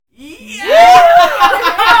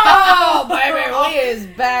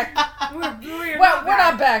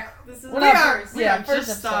I'm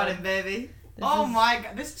just starting, baby. My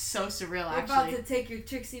god, this is so surreal, actually. We're about to take your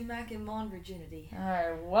Trixie, Mac, and Mon virginity.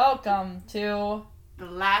 Alright, welcome to... the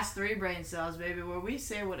last 3 brain cells, baby, where we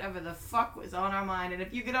say whatever the fuck was on our mind. And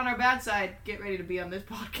if you get on our bad side, get ready to be on this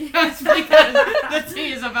podcast because the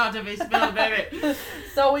tea is about to be spilled, baby.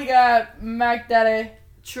 So we got Mac Daddy.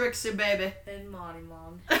 Trixie, baby. And Monty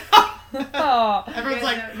Mom. Oh. Everyone's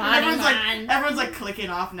like clicking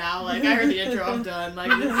off now. Like, I heard the intro, I'm done.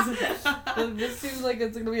 Like, This seems like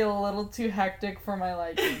it's gonna be a little too hectic for my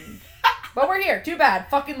liking. But we're here. Too bad.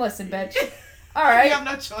 Fucking listen, bitch. Alright. We have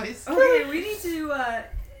no choice. Okay, we need to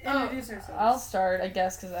introduce ourselves. I'll start, I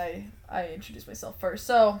guess, because I introduced myself first.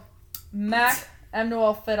 So, Mac M.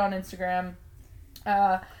 Noel Fit on Instagram.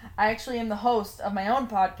 I actually am the host of my own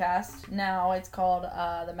podcast now. It's called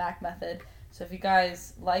The Mac Method. So if you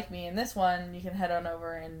guys like me in this one, you can head on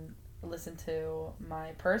over and listen to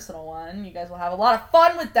my personal one. You guys will have a lot of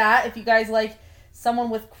fun with that. If you guys like someone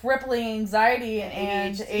with crippling anxiety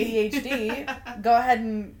and ADHD, go ahead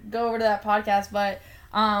and go over to that podcast. But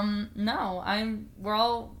no, we're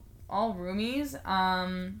all roomies.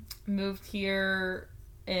 Moved here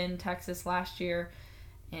in Texas last year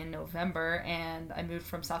in November, and I moved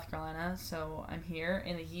from South Carolina, so I'm here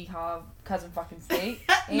in the yeehaw cousin fucking state.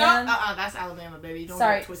 And that's Alabama, baby. Don't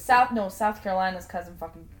get twisted. South Carolina's cousin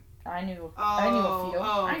fucking. I knew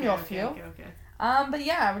a few. Okay. But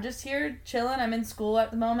yeah, we're just here chilling. I'm in school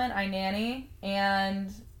at the moment. I nanny, and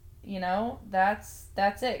you know that's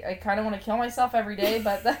it. I kind of want to kill myself every day,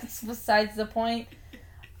 but that's besides the point.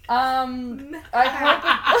 I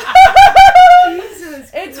hope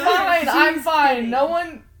Jesus it's Christ. fine. I'm fine. Kidding. No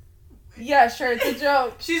one. Yeah, sure. It's a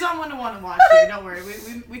joke. She's on one-to-one and watch here. Don't worry.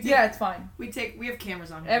 We take, yeah, it's fine. We have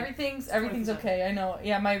cameras on here. Everything's okay. I know.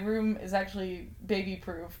 Yeah, my room is actually baby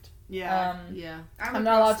proofed. Yeah. I'm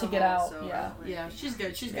not allowed to get out. So Yeah. She's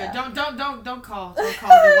good. Yeah. Don't call the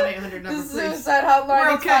 1-800 number, The please. suicide hotline.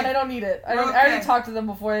 We're It's fine. I don't need it. I already talked to them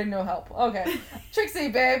before. They know help. Okay. Trixie,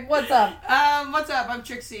 babe, what's up? What's up? I'm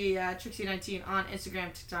Trixie. Trixie19 on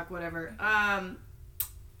Instagram, TikTok, whatever. I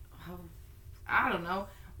don't know.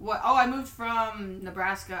 I moved from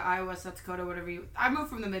Nebraska, Iowa, South Dakota, whatever. I moved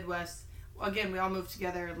from the Midwest. Again, we all moved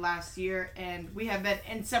together last year, and we have been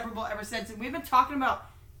inseparable ever since. And we've been talking about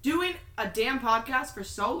doing a damn podcast for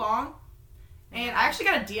so long. And I actually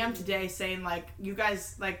got a DM today saying, like, you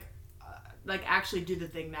guys, like actually do the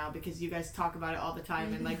thing now because you guys talk about it all the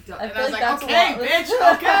time. And, like, and I was like, okay,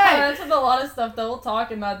 bitch, okay. That's with a lot of stuff that we'll talk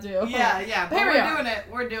and not do. Yeah, but we're doing it.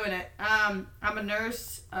 We're doing it. I'm a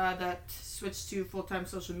nurse that switched to full-time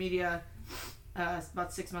social media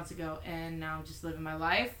about 6 months ago, and now I'm just living my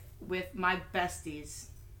life with my besties.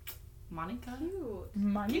 Monica?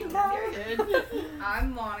 Cute.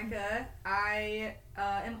 I'm Monica. I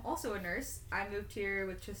am also a nurse. I moved here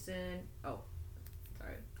with Tristan. Oh,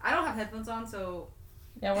 sorry. I don't have headphones on, so...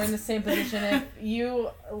 Yeah, we're in the same position. If you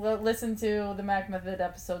listen to the Mac Method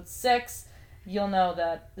episode 6, you'll know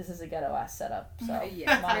that this is a ghetto-ass setup. So,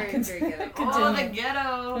 yeah, very ghetto. Oh, the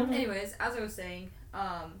ghetto! Anyways, as I was saying,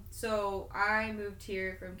 so I moved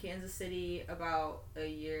here from Kansas City about a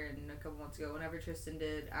year and a couple months ago. Whenever Tristan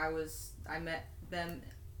did, I met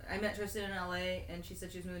Tristan in LA, and she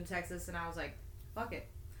said she was moving to Texas, and I was like, fuck it,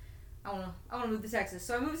 I wanna move to Texas.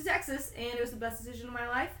 So I moved to Texas, and it was the best decision of my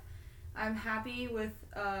life. I'm happy with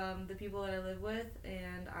the people that I live with,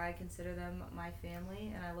 and I consider them my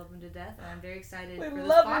family, and I love them to death, and I'm very excited for this podcast.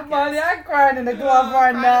 love you, buddy. I'm crying in the glove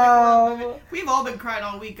right now. We've all been crying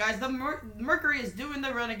all week, guys. The Mercury is doing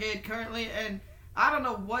the Renegade currently, and I don't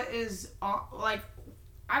know what is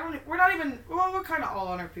we're kind of all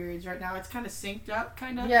on our periods right now. It's kind of synced up,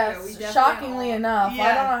 kind of. Yes, shockingly enough. Yeah.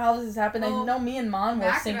 I don't know how this has happened. I know me and Mon were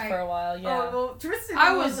synced for a while. Yeah. Oh, well, Tristan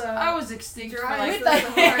I was extinct for like...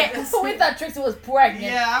 We thought Trixie was pregnant.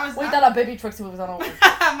 Yeah, We thought our baby Trixie was on over.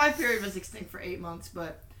 My period was extinct for 8 months,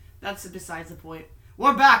 but that's besides the point.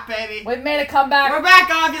 We're back, baby. We've made a comeback. We're back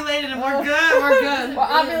ovulated, and we're good. We're good. We're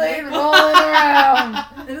ovulated, rolling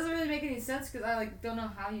around. It doesn't really make any sense because I don't know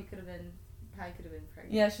how you could have been pregnant.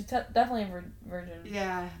 Yeah, she's definitely a virgin.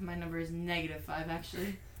 Yeah, my number is -5,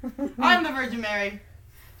 actually. I'm the Virgin Mary.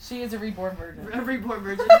 She is a reborn virgin. A reborn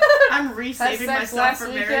virgin. I'm resaving myself for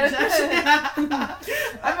marriage, actually.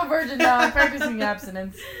 I'm a virgin now. I'm practicing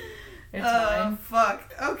abstinence. It's fine.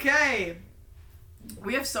 Fuck. Okay.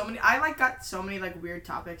 We have so many... got so many, weird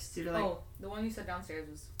topics, too. The one you said downstairs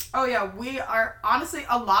was... Oh, yeah. We are... Honestly,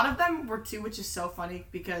 a lot of them were, too, which is so funny,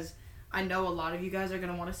 because... I know a lot of you guys are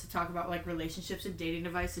going to want us to talk about, relationships and dating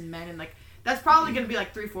advice and men, and, that's probably going to be,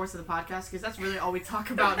 3/4 of the podcast, because that's really all we talk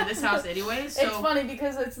about in this house anyways. So. It's funny,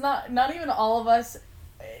 because it's not even all of us,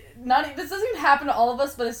 this doesn't even happen to all of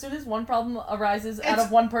us, but as soon as one problem arises out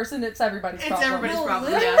of one person, it's everybody's problem. It's everybody's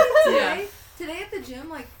problem. Literally, today at the gym,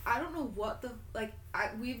 like, I don't know what the, like,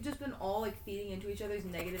 we've just been all, like, feeding into each other's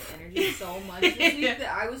negative energy so much this week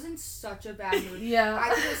that I was in such a bad mood. Yeah.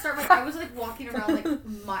 I didn't start, like, I was, like, walking around,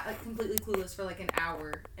 like, completely clueless for, like, an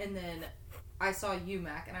hour, and then I saw you,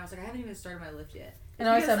 Mac, and I was like, I haven't even started my lift yet. And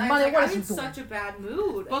I said, Money, what are you doing? I'm in such a bad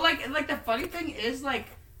mood. But, like, the funny thing is, like,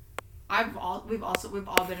 we've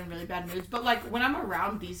all been in really bad moods, but like when I'm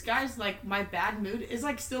around these guys, like my bad mood is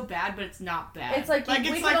like still bad, but it's not bad. It's like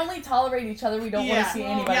we can only tolerate each other. We don't want to see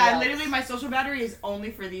anybody else. Yeah, literally my social battery is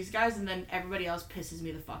only for these guys, and then everybody else pisses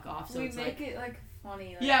me the fuck off. So we it's make it like funny.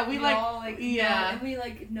 Like, yeah, we like all, like yeah, know, and we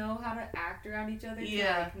like know how to act around each other to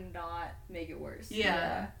like not make it worse.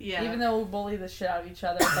 Yeah. Even though we bully the shit out of each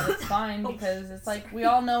other, but it's fine because it's like we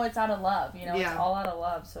all know it's out of love. You know, it's all out of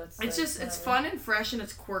love. So it's like, just it's fun and fresh and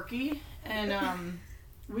it's quirky and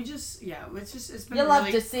we just it's been you love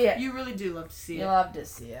to see it. You really do love to see it. You love to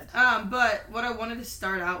see it. But what I wanted to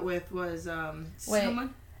start out with was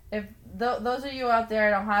someone. If those of you out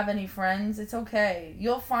there don't have any friends, it's okay.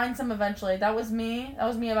 You'll find some eventually. That was me. That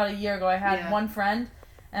was me about a year ago. I had one friend,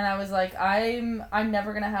 and I was like, I'm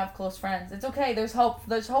never gonna have close friends. It's okay. There's hope.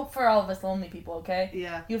 There's hope for all of us lonely people. Okay.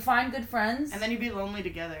 Yeah. You find good friends, and then you'd be lonely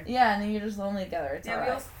together. Yeah, and then you're just lonely together. It's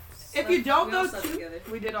alright. If you don't though,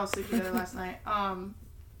 we did all sleep together last night.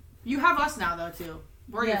 You have us now though too.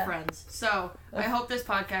 We're your friends. So I hope this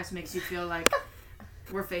podcast makes you feel like.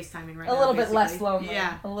 We're FaceTiming right now. A little bit less lonely.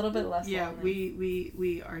 Yeah. A little bit less lonely. Yeah,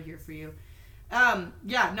 we are here for you.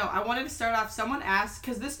 I wanted to start off, someone asked,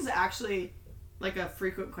 because this is actually, like, a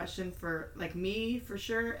frequent question for, like, me, for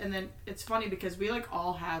sure, and then it's funny because we, like,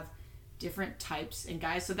 all have different types in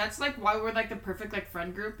guys, so that's, like, why we're, like, the perfect, like,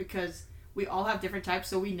 friend group, because we all have different types,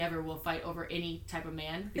 so we never will fight over any type of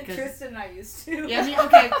man, because... Tristan and I used to. Yeah,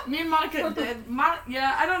 me and Monica,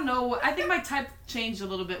 I don't know, I think my type changed a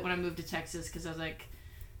little bit when I moved to Texas, because I was like...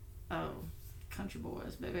 Oh, country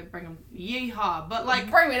boys, baby, bring them, yeehaw! But like,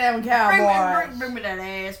 bring me them cowboys, bring me that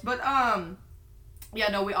ass. But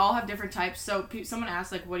we all have different types. So someone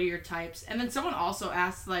asked like, what are your types? And then someone also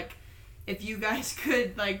asked like, if you guys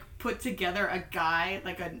could like put together a guy,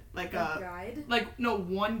 guide, like no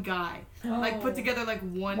one guy, like put together like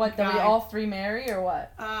one. What? Guy. That we all three marry or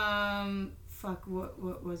what? Fuck.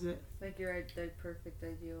 What was it? Like your perfect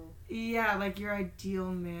ideal. Yeah, like your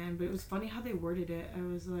ideal man. But it was funny how they worded it. I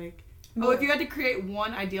was like, if you had to create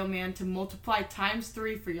one ideal man to multiply times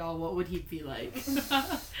 3 for y'all, what would he be like?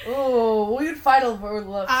 Oh, we would fight over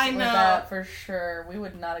looks I know. with that for sure. We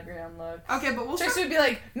would not agree on looks. Okay, but Tristan would be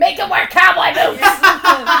like, make him wear cowboy boots!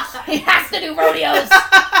 He has to do rodeos!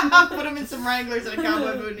 Put him in some Wranglers and a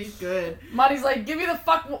cowboy boot and he's good. Monty's like, give me the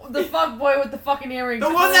fuck boy with the fucking earrings.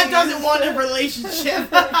 The one that doesn't want a relationship.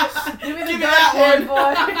 Give me the dark-haired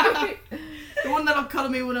boy. The one that'll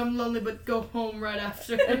cuddle me when I'm lonely but go home right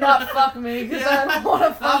after. And not fuck me, because I don't want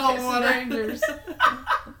to fuck strangers.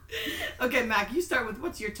 Okay, Mac, you start with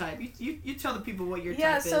what's your type? You tell the people what your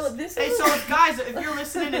type is. Yeah, so this is... so if guys, if you're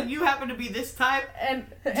listening and you happen to be this type, and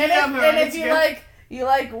if you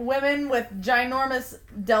like women with ginormous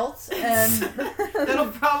delts and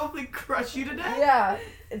that'll probably crush you to death. Yeah.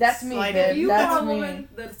 That's me, babe. If you that's want a me. woman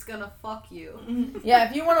that's gonna fuck you. Yeah,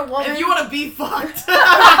 if you want a woman... If you want to be fucked.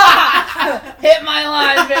 Hit my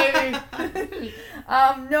line, baby.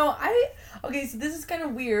 Okay, so this is kind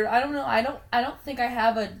of weird. I don't know. I don't think I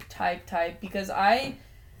have a type because I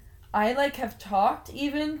like have talked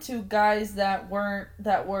even to guys that were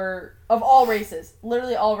of all races.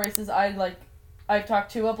 Literally all races. I've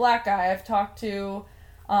talked to a black guy. I've talked to...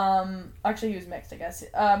 actually he was mixed, I guess.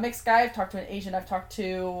 Mixed guy, I've talked to an Asian, I've talked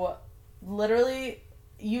to literally,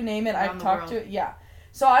 you name it, I've talked to, yeah.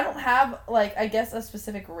 So I don't have, like, I guess a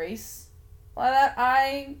specific race that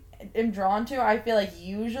I am drawn to. I feel like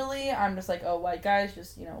usually I'm just like, oh, white guys,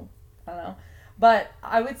 just, I don't know. But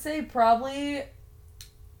I would say probably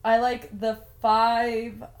I like the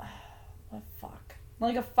 5'8"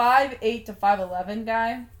 to 5'11"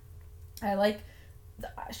 guy. I like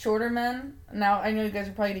shorter men. Now I know you guys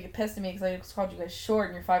are probably gonna get pissed at me because I just called you guys short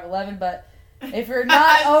and you're 5'11", but if you're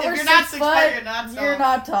not over 6 foot, you're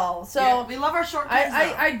not tall. So yeah, we love our short guys.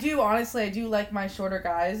 I do honestly, I do like my shorter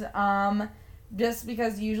guys. Just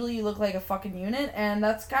because usually you look like a fucking unit, and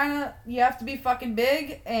that's kind of, you have to be fucking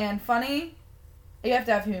big and funny. You have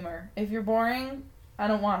to have humor. If you're boring, I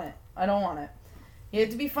don't want it. You have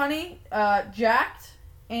to be funny, jacked,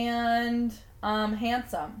 and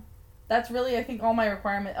handsome. That's really, I think, all my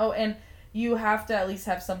requirement. Oh, and you have to at least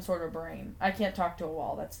have some sort of brain. I can't talk to a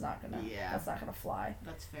wall. That's not gonna fly.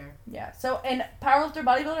 That's fair. Yeah. So, and powerlifter,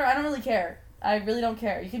 bodybuilder, I don't really care. I really don't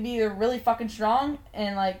care. You can be either really fucking strong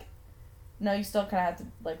and like, no, you still kind of have to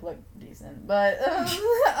like look decent, but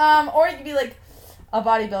or you can be like a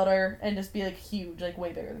bodybuilder and just be like huge, like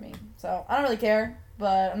way bigger than me. So I don't really care,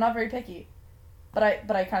 but I'm not very picky. But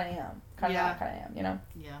I kind of am. Kind of am. You know.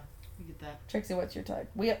 Yeah. I get that. Trixie, what's your type?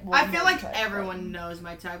 I feel like everyone knows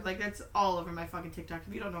my type. Like, that's all over my fucking TikTok.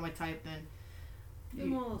 If you don't know my type, then... Give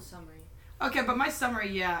me a little summary. Okay, but my summary,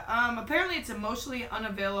 yeah. Apparently it's emotionally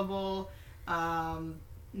unavailable,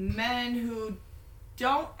 men who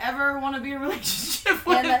don't ever want to be in a relationship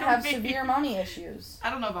with and that have me. severe mommy issues. I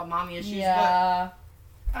don't know about mommy issues, yeah.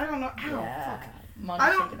 but... I don't know. Yeah. Fuck. Mom's I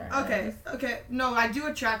don't... shaking her head. Okay. No, I do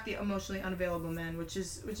attract the emotionally unavailable men, which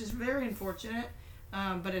is very unfortunate.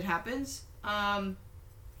 But it happens. But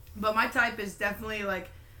my type is definitely like,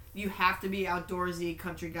 you have to be outdoorsy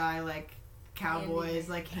country guy, like cowboys,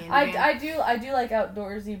 like handyman. I do like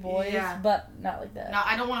outdoorsy boys, but not like that. No,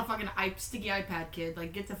 I don't want a fucking sticky iPad kid.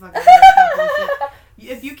 Like, get the fuck out of that bullshit.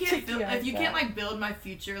 If you can't like build my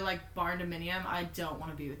future like barn dominium, I don't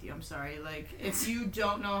want to be with you. I'm sorry. Like, if you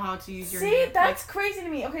don't know how to use your hands, that's crazy to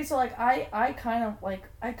me. Okay, so like I kind of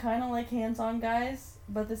like hands-on guys,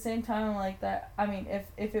 but at the same time I'm like that. I mean,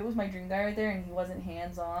 if it was my dream guy right there and he wasn't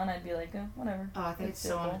hands-on, I'd be like, whatever. Oh, I think it's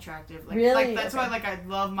so unattractive. Like, really? Like, that's why like I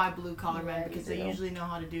love my blue collar men, because they do. usually know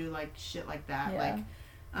how to do like shit like that. Yeah. Like,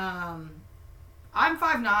 I'm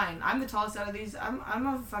 5'9". I'm the tallest out of these. I'm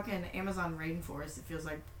a fucking Amazon rainforest, it feels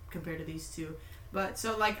like, compared to these two. But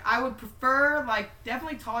so like I would prefer like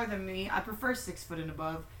definitely taller than me. I prefer 6 foot and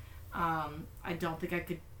above. I don't think I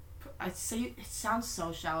could. I say it sounds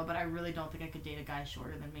so shallow, but I really don't think I could date a guy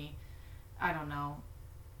shorter than me. I don't know.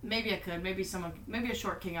 Maybe I could. Maybe a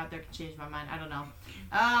short king out there can change my mind. I don't know.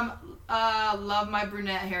 Love my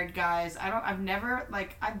brunette haired guys. I've never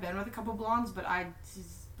like I've been with a couple blondes, but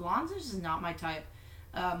blondes is just not my type.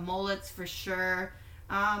 Mullets for sure.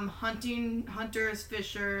 Hunters,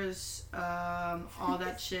 fishers, all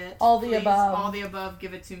that shit. All the above. All the above.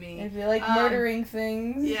 Give it to me. If you like murdering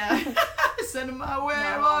things. Yeah. Send them my way.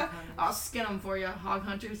 No, I'll skin them for you. Hog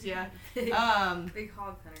hunters, yeah. Big hog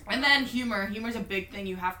hunter. And then humor. Humor's a big thing.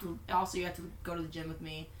 You have to go to the gym with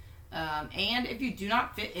me. And if you do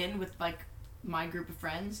not fit in with like my group of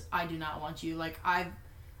friends, I do not want you. Like I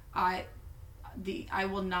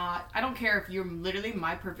will not. I don't care if you're literally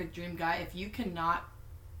my perfect dream guy. If you cannot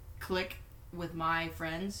click with my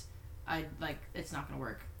friends, it's not gonna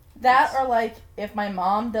work. That or like if my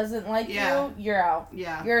mom doesn't like you, you're out.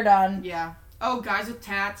 Yeah. You're done. Yeah. Oh, guys with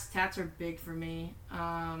tats. Tats are big for me.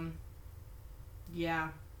 Yeah,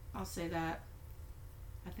 I'll say that.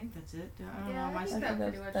 I think that's it. I don't know. I think that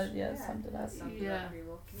pretty much summed it up.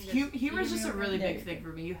 Yeah. Humor's just a really big thing for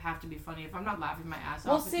me. You have to be funny. If I'm not laughing my ass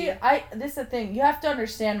off. Well, see, this is the thing. You have to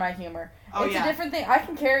understand my humor. It's a different thing. I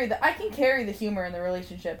can carry the humor in the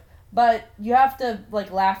relationship, but you have to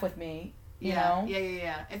like laugh with me. You know?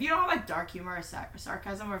 Yeah. If you don't have like dark humor or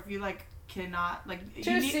sarcasm, or if you like cannot like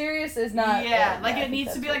serious is not. Yeah, like it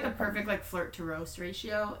needs to be like the perfect like flirt to roast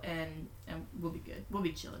ratio, and we'll be good. We'll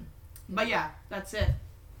be chilling. But yeah, that's it.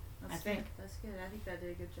 That's good. I think that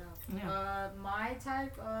did a good job. Yeah. My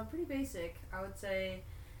type, pretty basic. I would say,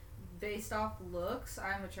 based off looks,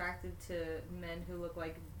 I'm attracted to men who look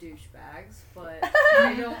like douchebags, but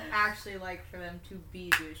I don't actually like for them to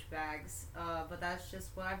be douchebags. But that's just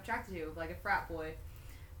what I'm attracted to, like a frat boy.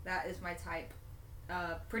 That is my type.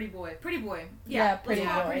 Pretty boy. Yeah, pretty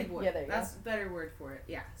boy. Pretty boy. Yeah, there you That's a better word for it.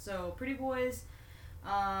 Yeah. So pretty boys.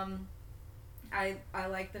 I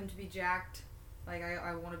like them to be jacked. Like,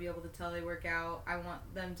 I want to be able to tell they work out. I want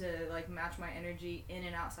them to, like, match my energy in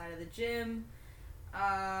and outside of the gym.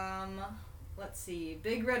 Let's see.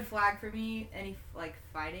 Big red flag for me. Any, like,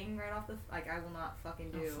 fighting right off the... Like, I will not fucking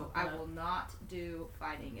do... I will not do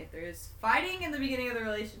fighting. If there is fighting in the beginning of the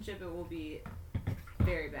relationship, it will be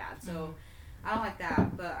very bad. So, I don't like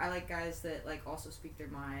that. But I like guys that, like, also speak their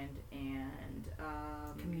mind and...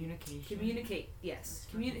 Communicate, yes.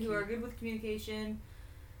 Who are good with communication.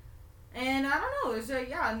 And I don't know, there's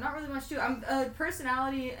not really much to it.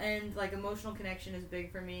 Personality and like emotional connection is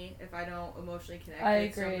big for me. If I don't emotionally connect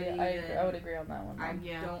with somebody, I would agree on that one.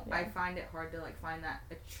 I find it hard to like find that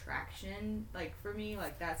attraction. Like for me,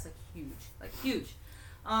 like that's like huge.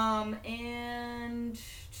 And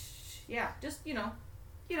yeah, just you know,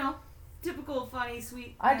 typical funny,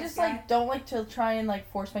 sweet. I just like don't like to try and like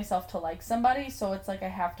force myself to like somebody, so it's like I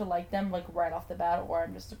have to like them like right off the bat, or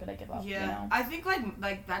I'm just gonna give up. Yeah, you know? I think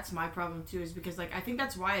like that's my problem too, is because like I think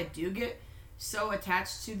that's why I do get so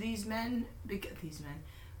attached to these men.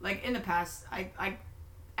 like in the past, I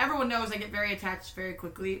everyone knows I get very attached very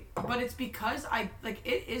quickly, but it's because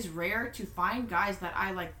it is rare to find guys that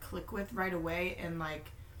I like click with right away and like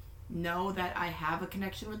know that I have a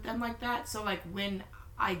connection with them like that. So like when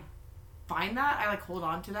I find that, I like hold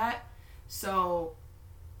on to that. So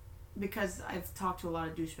because I've talked to a lot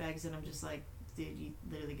of douchebags and I'm just like, dude, you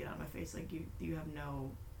literally get out of my face. Like you have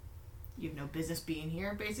no business being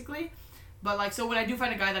here, basically. But like, so when I do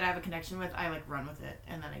find a guy that I have a connection with, I like run with it,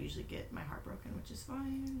 and then I usually get my heart broken, which is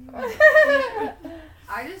fine. I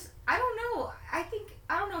don't know. I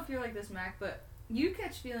don't know if you're like this, Mac, but you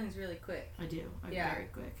catch feelings really quick. I do. Very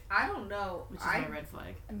quick. I don't know. Which is my red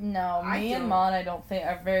flag. No, me and Mon, I don't think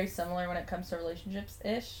are very similar when it comes to relationships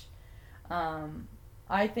ish.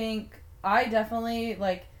 I think I definitely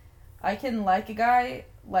like. I can like a guy,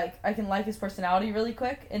 like I can like his personality really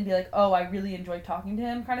quick and be like, oh, I really enjoy talking to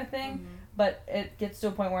him, kind of thing. Mm-hmm. But it gets to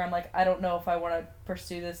a point where I'm like, I don't know if I want to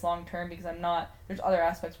pursue this long term because I'm not. There's other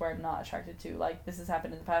aspects where I'm not attracted to. Like this has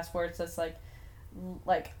happened in the past where it's just like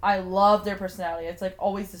I love their personality. It's like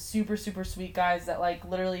always the super super sweet guys that like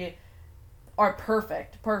literally are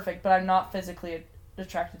perfect, but I'm not physically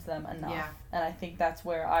attracted to them enough. Yeah. And I think that's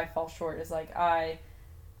where I fall short. Is like I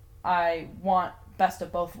want best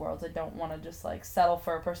of both worlds. I don't want to just like settle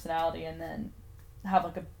for a personality and then have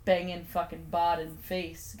like a banging fucking bod and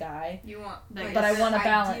face guy. You want, like, but I want to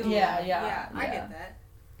balance. Ideal, Yeah. I get that.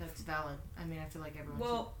 That's valid. I mean, I feel like everyone.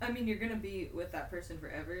 Well, I mean, you're gonna be with that person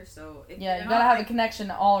forever, so if you you're gotta have a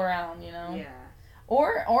connection all around, you know. Yeah.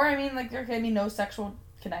 Or I mean, like there can be no sexual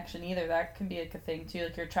connection either. That can be a thing too.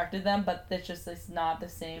 Like you're attracted to them, but it's not the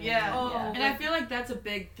same. Yeah. Oh. And I feel like that's a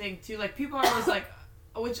big thing too. Like people are always like,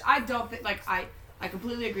 which I don't think. Like I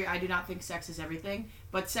completely agree. I do not think sex is everything,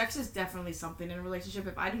 but sex is definitely something in a relationship.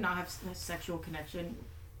 If I do not have a sexual connection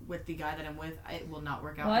with the guy that I'm with, it will not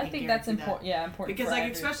work out. Well, I think that's important. Yeah, important. Because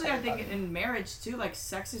like especially I think in marriage too. Like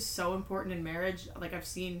sex is so important in marriage. Like I've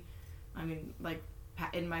seen, I mean, like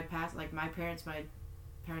in my past, like my parents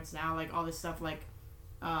now, like all this stuff. Like,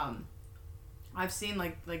 I've seen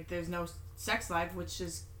like there's no sex life, which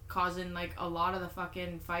is causing like a lot of the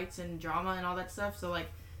fucking fights and drama and all that stuff. So like.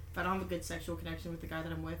 If I don't have a good sexual connection with the guy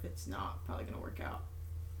that I'm with, it's not probably going to work out.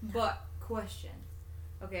 But, question.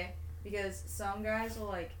 Okay? Because some guys will,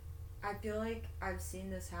 like... I feel like I've seen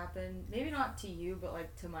this happen. Maybe not to you, but,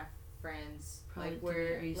 like, to my friends. Probably like,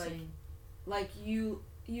 where, like, you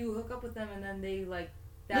hook up with them and then they, like...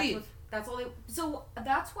 That's all they... So,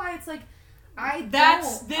 that's why it's, like... I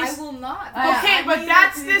will not. Okay, but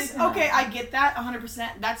that's this... Okay, I get that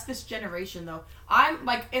 100%. That's this generation, though. I'm,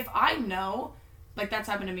 like, if I know... Like, that's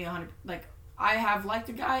happened to me 100... Like, I have liked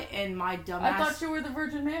a guy, and my dumbass... I thought you were the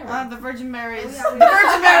Virgin Mary. The Virgin Mary is... Oh, yeah, the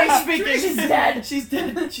Virgin Mary speaking. She's dead. She's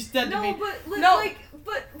dead. She's dead to me. But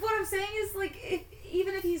what I'm saying is, like,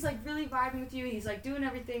 even if he's, like, really vibing with you, he's, like, doing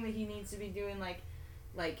everything that he needs to be doing, like,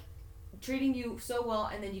 treating you so well,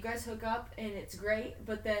 and then you guys hook up, and it's great,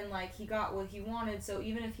 but then, like, he got what he wanted, so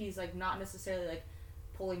even if he's, like, not necessarily, like,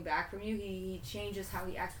 pulling back from you, he changes how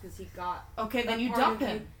he acts because he got... Okay, then you dump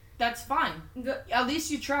him. That's fine. At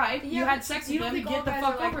least you tried. Yeah, you had sex with him. Get the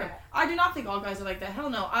fuck over it. I do not think all guys are like that.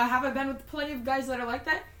 Hell no. Have I been with plenty of guys that are like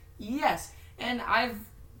that? Yes. And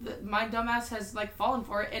my dumbass has like fallen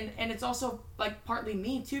for it. And it's also like partly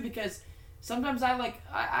me too, because sometimes I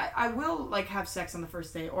will like have sex on the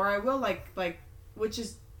first date, or I will like which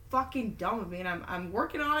is fucking dumb of me, and I'm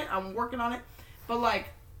working on it. But like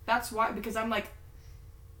that's why, because I'm like,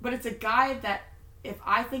 but it's a guy that if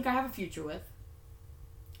I think I have a future with,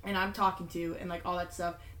 and I'm talking to, and like all that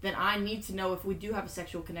stuff, then I need to know if we do have a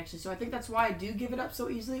sexual connection. So I think that's why I do give it up so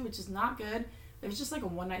easily, which is not good. If it's just like a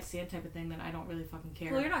one night stand type of thing, then I don't really fucking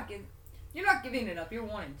care. Well, you're not giving it up. You're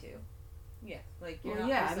wanting to. Yeah, like you're. Well, not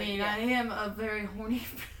yeah, just, I mean, like, I am a very horny.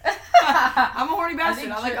 I'm a horny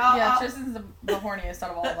bastard. Tristan's the horniest out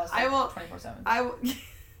of all of us. I will 24/7. I will.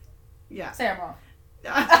 Yeah. Say I'm wrong. No,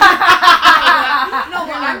 but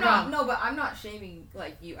I'm not. No, but I'm not shaming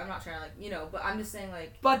like you. I'm not trying to but I'm just saying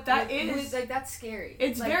like. But that is like that's scary.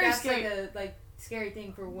 It's like, very that's scary. Like a scary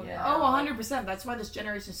thing for women. Yeah. Oh, 100%. That's why this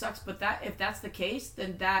generation sucks. But if that's the case,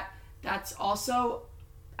 then that's also,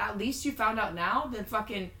 at least you found out now. Then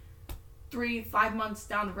fucking 3-5 months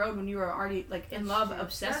down the road when you were already like in love,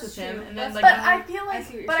 obsessed with him, and then like. But I feel like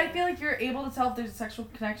you're able to tell if there's a sexual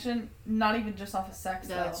connection, not even just off of sex.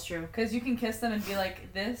 No, though. that's true. Because you can kiss them and be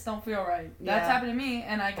like, "This don't feel right." That's happened to me,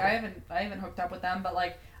 and like I haven't hooked up with them, but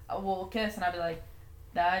like we'll kiss, and I'll be like,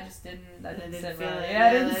 "That just didn't sit right.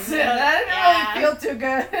 Yeah, that didn't really feel too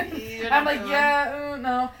good." I'm like,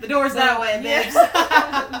 no. The door's that way, bitch.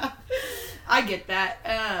 I get that.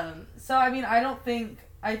 So I mean, I don't think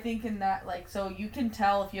I think in that, like, so you can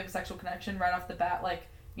tell if you have a sexual connection right off the bat, like,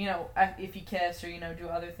 you know, if you kiss or, you know, do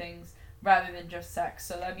other things rather than just sex.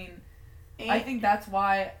 So, I mean, I think that's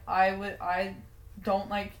why I don't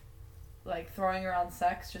like throwing around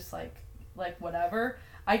sex, just like whatever.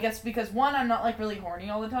 I guess because one, I'm not like really horny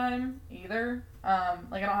all the time either.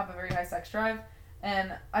 Like I don't have a very high sex drive,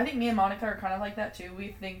 and I think me and Monica are kind of like that too. We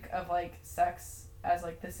think of like sex as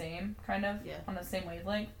like the same kind of on the same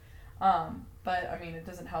wavelength. But I mean, it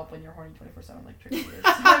doesn't help when you're horny 24/7 like Trixie is.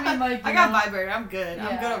 I mean, like I got vibrator. I'm good. Yeah.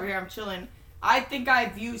 I'm good over here. I'm chilling. I think I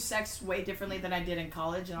view sex way differently than I did in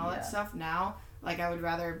college and all that stuff now. Like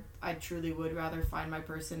I truly would rather find my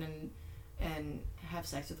person and have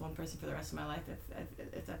sex with one person for the rest of my life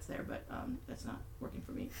if that's there, but that's not working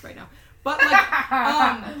for me right now. But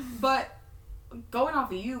like but going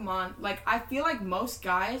off of you, Mon, like I feel like most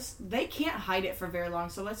guys, they can't hide it for very long.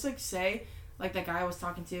 So let's like say like that guy I was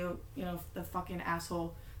talking to, you know, the fucking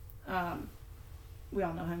asshole, we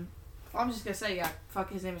all know him. I'm just gonna say,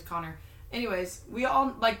 fuck, his name is Connor. Anyways, we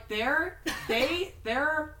all like they're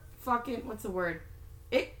fucking, what's the word?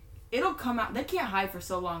 It'll come out. They can't hide for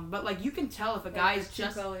so long, but like you can tell if a guy is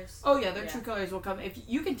just colors. Oh yeah, their true colors will come. If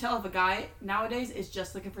you can tell if a guy nowadays is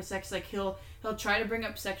just looking for sex, like he'll try to bring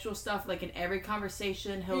up sexual stuff like in every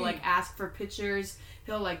conversation. He'll like ask for pictures.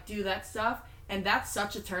 He'll like do that stuff, and that's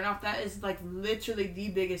such a turnoff. That is like literally the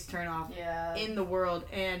biggest turnoff in the world,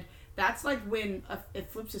 and that's like when it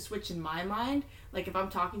flips a switch in my mind. Like if I'm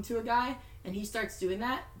talking to a guy and he starts doing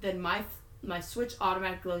that, then my switch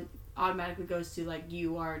automatically goes to like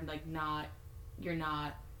you're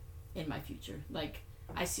not in my future. Like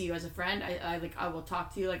I see you as a friend. I will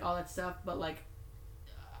talk to you, like all that stuff, but like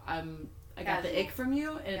I got the ick from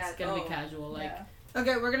you, and it's gonna be casual. Like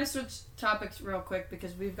okay, we're gonna switch topics real quick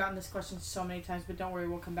because we've gotten this question so many times, but don't worry,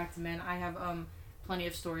 we'll come back to men. I have plenty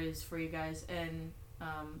of stories for you guys, and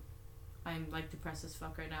I'm like depressed as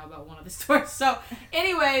fuck right now about one of the stories. So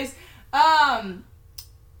anyways,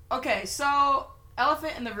 okay, so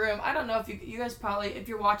elephant in the room. I don't know if you guys probably, if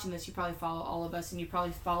you're watching this, you probably follow all of us, and you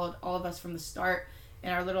probably followed all of us from the start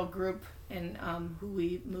in our little group and who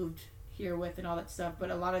we moved here with and all that stuff.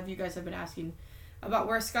 But a lot of you guys have been asking about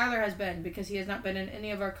where Skylar has been, because he has not been in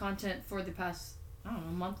any of our content for the past, I don't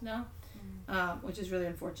know, month now, which is really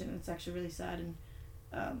unfortunate. It's actually really sad, and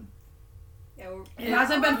it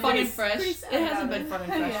hasn't been fun and fresh. It hasn't been fun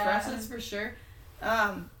and fresh for us, that's for sure.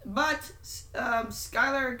 But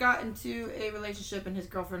Skylar got into a relationship, and his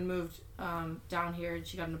girlfriend moved down here, and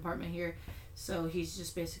she got an apartment here. So he's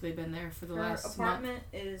just basically been there for the last month. Her apartment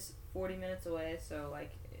is 40 minutes away, so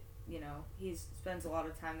like, you know, he spends a lot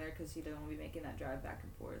of time there because he doesn't want to be making that drive back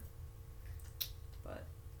and forth. But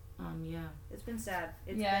it's been sad.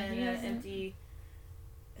 It's been empty.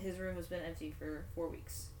 His room has been empty for 4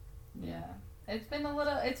 weeks. Yeah. It's been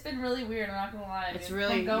really weird, I'm not gonna lie. It's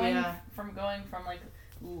really, from going from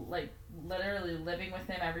like literally living with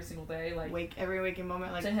him every single day, like every waking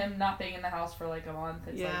moment, like to him not being in the house for like a month.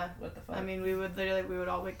 It's like, what the fuck? I mean, we would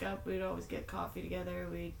all wake up, we'd always get coffee together,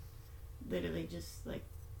 we'd literally just like,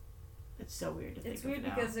 it's so weird to think of. It's weird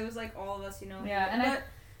because it was like all of us, you know. Yeah, and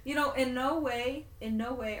you know, in no way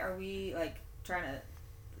are we like trying to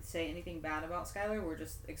say anything bad about Skylar. We're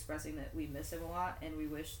just expressing that we miss him a lot, and we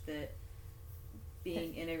wish that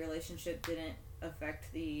being in a relationship didn't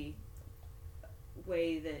affect the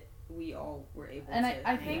way that we all were able to. And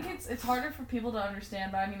I think it's harder for people to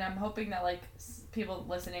understand, but I mean, I'm hoping that like people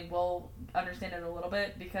listening will understand it a little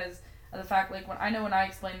bit, because of the fact, like when I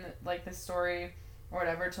explain like this story or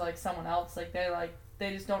whatever to like someone else, like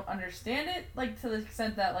they just don't understand it, like to the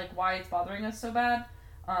extent that like why it's bothering us so bad.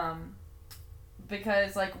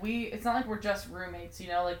 Because like it's not like we're just roommates, you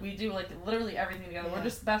know, like we do like literally everything together. We're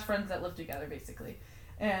just best friends that live together, basically.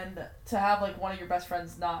 And to have like one of your best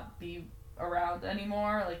friends not be around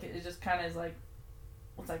anymore, like it just kind of is like,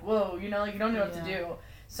 it's like, whoa, you know, like you don't know what to do.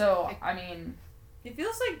 So I mean, it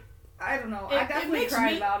feels like, I don't know, I definitely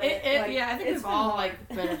cried about it. I think we've all like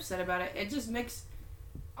been upset about it. It just makes,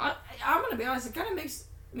 I'm gonna be honest, it kind of makes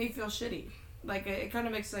me feel shitty. Like it kind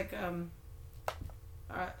of makes like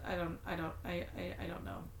I don't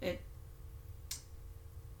know.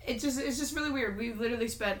 It's just really weird. We've literally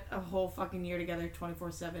spent a whole fucking year together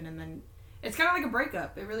 24/7, and then it's kind of like a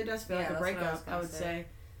breakup. It really does feel like a breakup, I would say.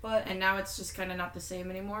 And now it's just kind of not the same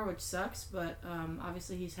anymore, which sucks, but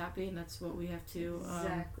obviously he's happy, and that's what we have to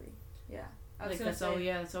exactly. Yeah. That's all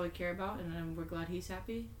we care about, and we're glad he's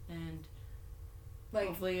happy, and like,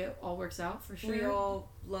 hopefully it all works out for sure. We all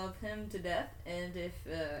love him to death, and if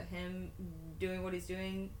him doing what he's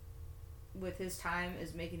doing with his time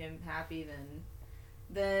is making him happy, then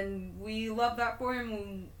then we love that for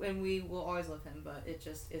him, and we will always love him. But it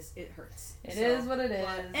hurts. It is what it is.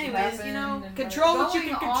 Anyways, control what you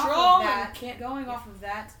can control. Going off of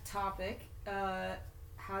that topic,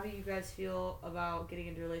 how do you guys feel about getting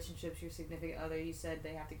into relationships? Your significant other, you said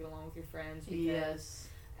they have to get along with your friends. Yes.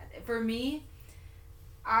 For me,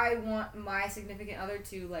 I want my significant other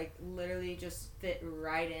to like literally just fit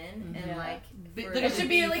right in and like it should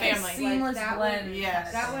be like family. a seamless like, blend.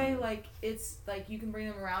 Yes. That way, like it's like you can bring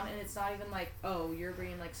them around, and it's not even like, oh, you're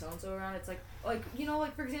bringing like so and so around. It's like you know,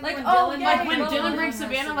 like for example, Like, when oh, Dylan, yeah, Like when yeah, Dylan yeah, brings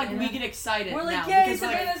Savannah, like we get excited. We're like, now yay, because,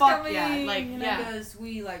 like, Savannah's fuck coming. yeah, like because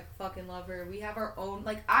we like fucking love her. We have our own.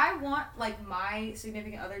 Like I want like my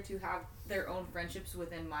significant other to have their own friendships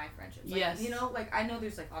within my friendships. Like, yes. You know, like I know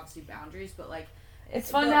there's like obviously boundaries, but like. It's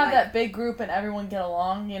fun to have that big group and everyone get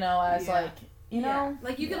along, you know, as like, you know.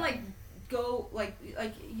 Like you can like go like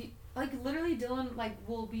literally Dylan like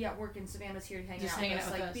will be at work and Savannah's here hanging Just out hanging with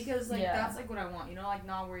us, out with like us. because like that's like what I want, you know, like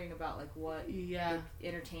not worrying about like what like,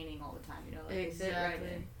 entertaining all the time, you know, like they fit right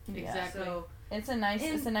in. Exactly. So it's a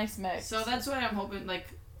nice mix. So that's why I'm hoping like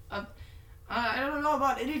I don't know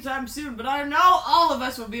about anytime soon, but I know all of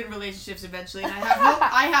us will be in relationships eventually, and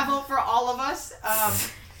I have hope for all of us.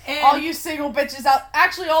 And all you single bitches out,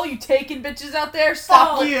 actually all you taken bitches out there,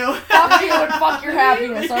 stop you. Fuck you and fuck your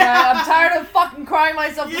happiness, alright? I'm tired of fucking crying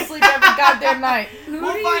myself to sleep every goddamn night. Who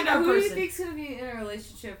do you think's gonna be in a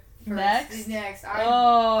relationship first? Next.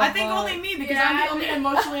 I think only me, because I'm the only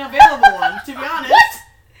emotionally available one, to be honest. What?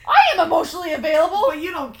 I am emotionally available. But you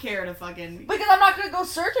don't care to fucking... Because I'm not gonna go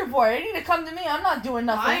searching for it. It need to come to me. I'm not doing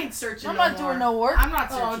nothing. I ain't searching I'm not doing no work. I'm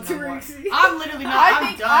not searching no more. I'm literally not.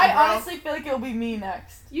 I'm done, I honestly feel like it'll be me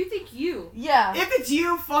next. You think you? Yeah. If it's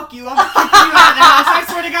you, fuck you. I'm gonna kick you out of the house. I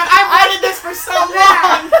swear to God, I've wanted this for so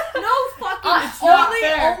long. No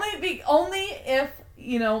fucking. Only if,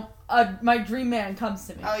 you know, my dream man comes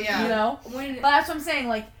to me. Oh yeah. You know. But that's what I'm saying.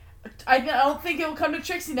 Like, I don't think it will come to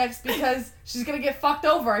Trixie next because she's gonna get fucked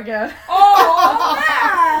over again. Oh,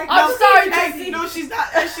 Mac! I'm sorry, Trixie. No, she's not.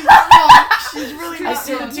 She's not wrong. She's really I not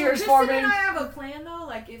see the wrong. tears Tristan forming. and I have a plan though.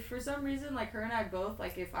 Like, if for some reason, like her and I both,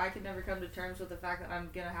 like, if I could never come to terms with the fact that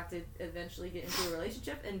I'm gonna have to eventually get into a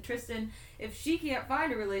relationship, and Tristan, if she can't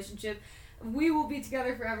find a relationship, we will be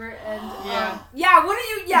together forever. And what are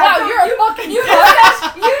you? Yeah, wow, no, you're a fucking you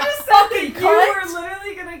cunt. you just said Fucking that cunt. you were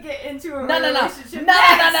literally gonna get into a relationship. No.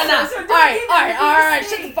 So All right.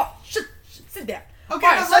 Shut the fuck. Sit down. Okay,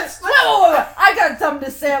 All right, but let's. wait. I got something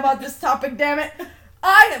to say about this topic. Damn it!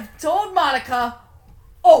 I have told Monica.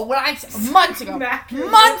 Oh, months ago.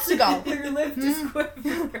 Your lip just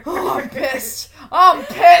quivered. Oh, I'm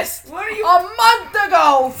pissed. What are you? A month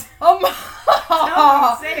ago.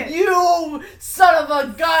 Say it. You son of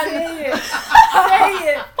a gun. Say it. Say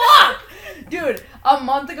it. Fuck. Dude, a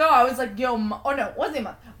month ago I was like, yo, wasn't a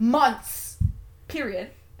month. Months.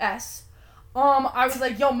 Period. S. I was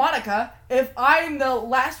like, yo, Monica, if I'm the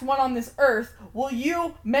last one on this earth, will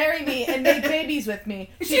you marry me and make babies with me?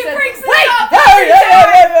 She said, breaks it wait, up.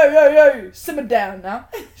 hey, simmer down now.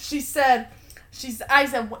 I said,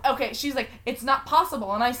 okay, she's like, it's not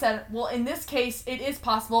possible. And I said, well, in this case, it is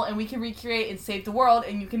possible, and we can recreate and save the world,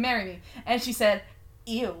 and you can marry me. And she said,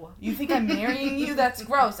 ew, you think I'm marrying you? That's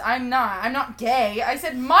gross. I'm not gay. I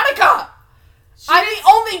said, Monica! I'm the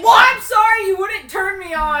only one! I'm sorry you wouldn't turn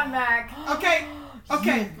me on, Mac. Okay,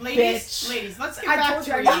 ladies, let's get back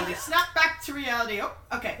to reality. Snap back to reality. Oh,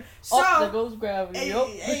 okay. So there goes gravity.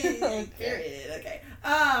 Hey, period. Okay.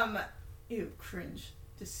 Ew, cringe,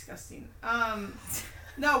 disgusting.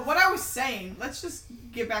 No, what I was saying. Let's just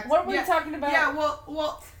get back. What were we talking about? Yeah, well.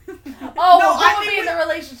 Oh, no, who will be in the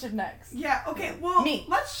relationship next? Yeah. Okay. Well, me.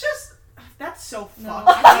 Let's just. That's so fucked. No,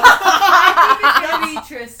 I think it's gonna be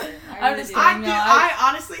Tristan.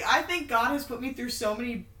 I think God has put me through so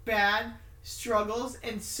many bad struggles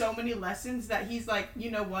and so many lessons that he's like, you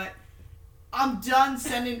know what? I'm done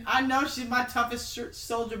sending. I know she's my toughest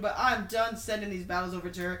soldier, but I'm done sending these battles over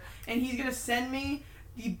to her, and he's gonna send me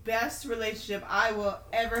the best relationship I will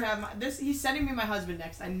ever have. He's sending me my husband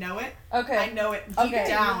next. I know it. Okay. I know it deep I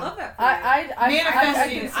down. love that for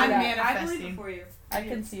you. I'm manifesting. I believe it for you. I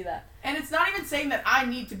can see that. And it's not even saying that I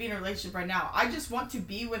need to be in a relationship right now. I just want to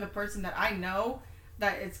be with a person that I know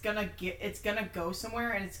that it's gonna go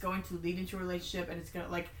somewhere, and it's going to lead into a relationship, and it's gonna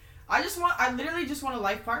I literally just want a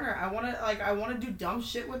life partner. I want to do dumb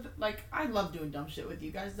shit with, I love doing dumb shit with you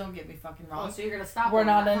guys. Don't get me fucking wrong. Oh, so you're gonna stop? We're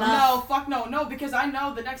not enough. No, fuck no, because I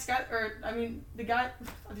know the next guy, the guy.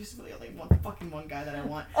 There's really only one guy that I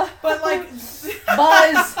want, but Buzz,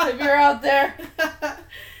 if you're out there.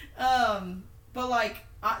 But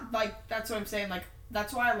that's what I'm saying. Like,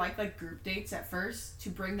 That's why I like group dates at first, to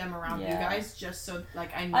bring them around you guys, just so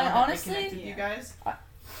like I know they connect with you guys.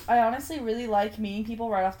 I honestly really like meeting people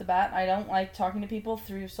right off the bat. I don't like talking to people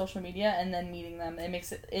through social media and then meeting them. It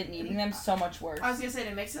makes meeting them so much worse. I was gonna say,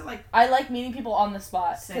 it makes it like... I like meeting people on the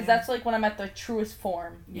spot, because that's like when I'm at the truest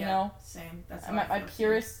form, you know? Same. That's I'm at my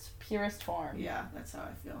purest form. Yeah, that's how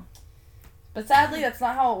I feel. But sadly, that's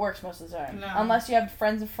not how it works most of the time. No. Unless you have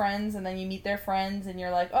friends of friends, and then you meet their friends, and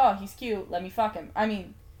you're like, oh, he's cute, let me fuck him. I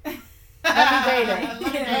mean, let me date him.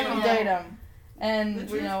 Let me date him. And, the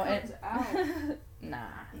truth comes out. Nah.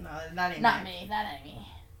 No, that ain't me. That ain't me.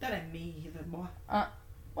 That ain't me either, boy.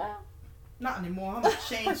 Well. Not anymore. I'm a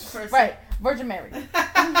changed person. Right. Virgin Mary.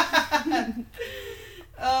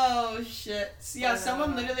 Oh, shit. So, yeah,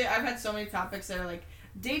 someone literally... I've had so many topics that are like,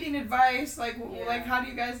 dating advice, like, how do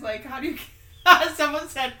you guys, like, someone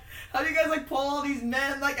said, how do you guys, like, pull all these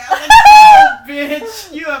men? Like, I was like, oh,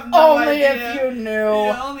 bitch, you have no idea. Only if you knew.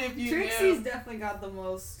 Yeah, only if you Trixie's knew. definitely got the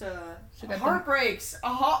most, heartbreaks. A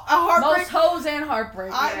heartbreak. Most hoes and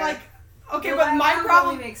heartbreak. Okay, well, but my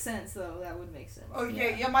problem... makes sense, though. That would make sense.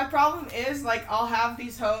 Okay, yeah, my problem is, like, I'll have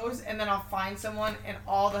these hoes, and then I'll find someone, and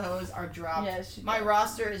all the hoes are dropped. Yeah, my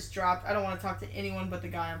roster is dropped. I don't want to talk to anyone but the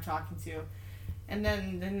guy I'm talking to. And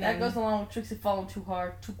then that goes along with Trixie falling too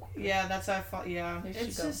hard, too quick. Yeah, that's how I felt. Yeah,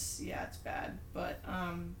 it's just it's bad, but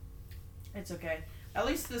it's okay. At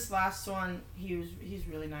least this last one, he's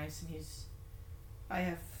really nice,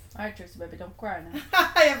 and Alright, Trixie, baby, don't cry now.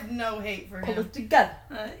 I have no hate for him. Pull it together.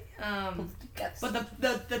 But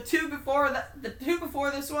the two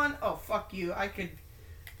before this one, oh fuck you! I could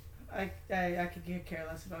care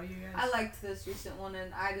less about you guys. I liked this recent one,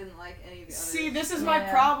 and I didn't like any of the others. See, this is my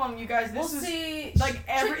problem, you guys. See. Like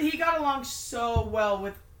he got along so well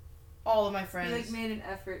with all of my friends. He like made an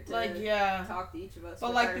effort to talk to each of us.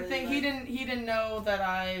 But like the thing, he didn't know that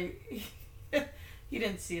he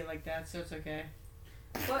didn't see it like that, so it's okay.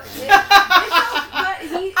 But he it's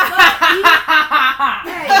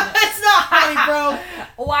not funny, bro.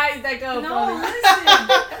 Why is that go funny?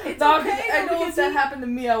 Listen. It's okay, I know if that happened to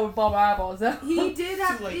me, I would ball my eyeballs out. He did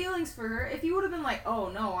have feelings for her. If he would have been like, "Oh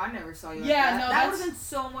no, I never saw you like that," that would have been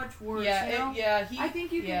so much worse. Yeah, I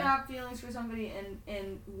think you can have feelings for somebody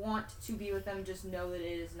and want to be with them. Just know that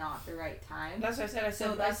it is not the right time. That's what I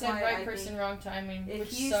said. I said right person, wrong timing.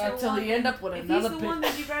 Which sucks. Until you end up with another. If he's the one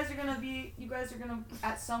that you guys are gonna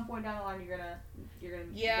at some point down the line, you're gonna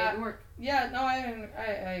make it work. Yeah, no,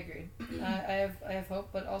 I agree. I have hope,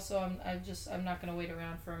 but also I'm not gonna wait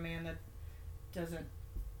around for a man that doesn't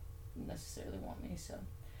necessarily want me. So,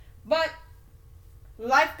 but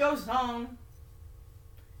life goes on.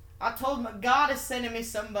 I told my God is sending me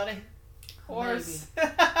somebody. Horse.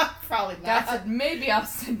 Probably not. God said maybe I'll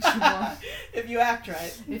send you one. If you act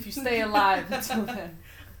right. If you stay alive until then.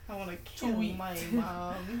 I want to kill my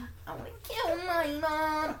mom. I want to kill my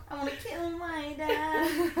mom. I want to kill my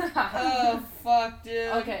dad. Oh, fuck,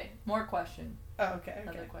 dude. Okay, more question. Oh, okay.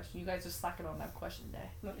 Another question. You guys are slacking on that question day.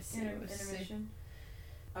 Let me see. Intermission.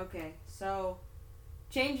 Okay, so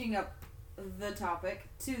changing up the topic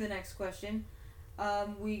to the next question.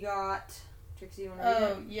 We got Trixie. You want to read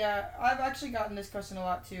it? Yeah. I've actually gotten this question a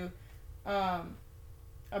lot too.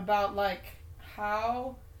 About like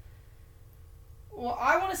how. Well,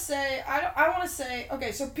 I want to say,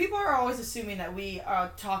 okay, so people are always assuming that we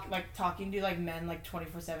talking to like men like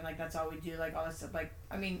 24/7, like that's all we do, like all this stuff. Like,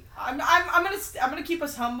 I mean, I'm gonna keep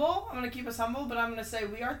us humble. I'm gonna keep us humble, but I'm gonna say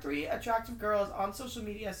we are 3 attractive girls on social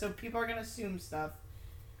media, so people are gonna assume stuff.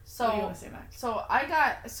 So what do you want to say, Max? So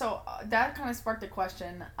that kind of sparked a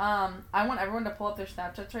question. I want everyone to pull up their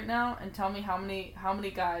Snapchats right now and tell me how many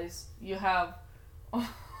guys you have.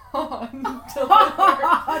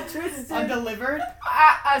 Undelivered?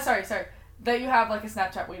 Sorry. That you have like a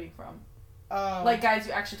Snapchat waiting from. Oh. Like guys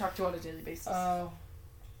you actually talk to on a daily basis. Oh.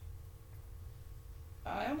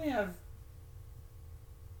 I only have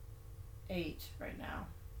 8 right now.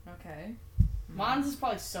 Okay. Mine's is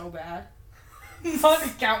probably so bad.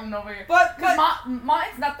 Mon's counting over here. But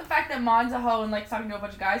mine's not the fact that Mon's a hoe and likes talking to a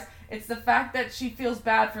bunch of guys. It's the fact that she feels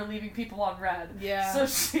bad for leaving people on red. Yeah. So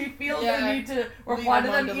she feels the need to reply to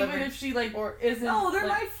them even if she like or isn't. No, they're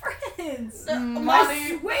like, my friends.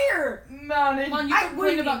 I swear. Money. Mon, you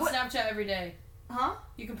complain about Snapchat every day. Huh?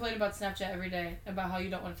 You complain about Snapchat every day about how you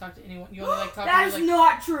don't want to talk to anyone. You only like talk that to is like,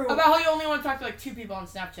 not true. About how you only want to talk to like 2 people on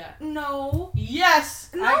Snapchat. No. Yes.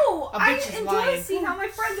 I enjoy seeing how my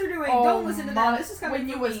friends are doing. Don't listen to that. This is coming when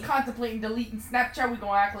you from was me. contemplating deleting Snapchat. We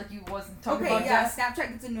gonna act like you wasn't talking about that.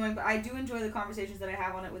 Snapchat gets annoying, but I do enjoy the conversations that I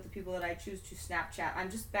have on it with the people that I choose to Snapchat.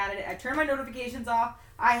 I'm just bad at it. I turn my notifications off.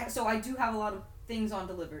 So I do have a lot of things on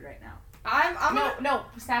delivered right now. I'm no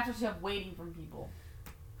Snapchats you have waiting from people.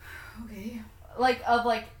 Okay. Like, of,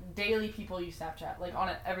 like, daily people you Snapchat, like, on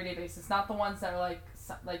an everyday basis. Not the ones that are, like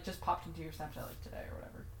just popped into your Snapchat, like, today or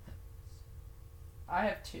whatever. I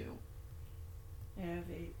have 2. Yeah, I have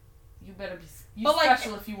 8. You better be... But, like,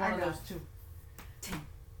 special if you one of those 2. 10.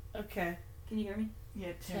 Okay. Can you hear me?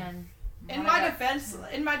 Yeah, 10. In my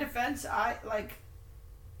defense, I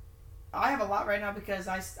have a lot right now because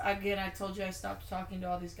I told you I stopped talking to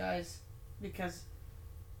all these guys because...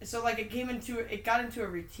 So, like, it got into a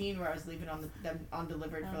routine where I was leaving them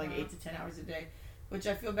undelivered for, like, 8 to 10 hours a day, which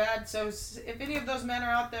I feel bad. So, if any of those men are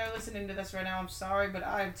out there listening to this right now, I'm sorry, but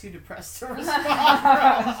I'm too depressed to respond,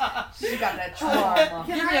 bro. She got that trauma.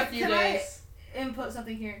 Give me a few days. Input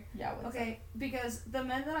something here. Yeah, okay, because the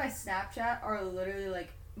men that I Snapchat are literally,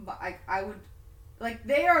 like, I would... Like,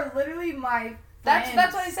 they are literally my... That's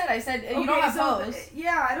what I said. I said you don't have hoes.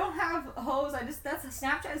 Yeah, I don't have hoes.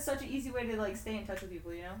 Snapchat is such an easy way to like stay in touch with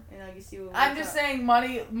people, you know, and like you see what. I'm just saying,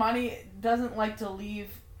 Money doesn't like to leave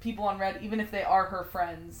people on red, even if they are her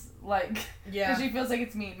friends. Like, because she feels like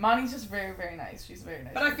it's mean. Money's just very, very nice. She's very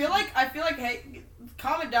nice. But I feel like, hey,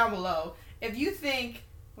 comment down below if you think.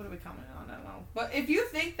 What are we commenting on? I don't know. But if you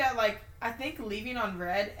think that, like, I think leaving on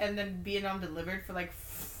red and then being undelivered for like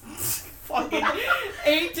fucking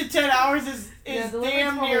 8 to 10 hours is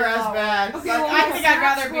damn near as bad. Okay, like, I think I'd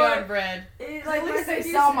rather be on red. Like, at least they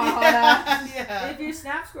sell my hot ass. Yeah. If your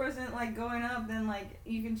snap score isn't like going up, then like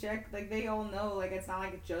you can check. Like they all know. Like it's not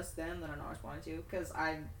like it's just them that are not responding to. Because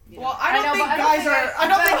I don't think guys are. I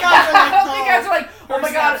don't think guys are like. Oh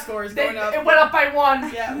my god, scores going up. It went up by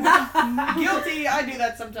 1. Yeah. Guilty. I do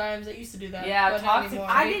that sometimes. I used to do that. Yeah, toxic.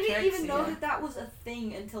 I didn't even know that was a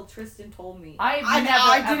thing until Tristan told me.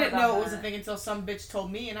 I didn't know it was a thing until some bitch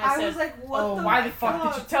told me, and I said, was like, "What? Why the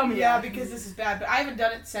fuck did you tell me?" Yeah, because this is bad. But I haven't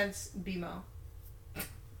done it since BMO.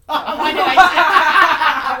 Why did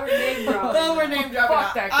I? We're name dropping. Oh, we're name dropping.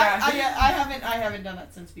 Fuck that guy. I haven't done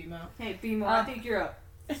that since BMO. Hey, BMO, I think you're up.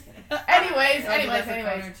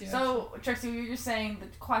 Anyways. So, Trixie, you were saying the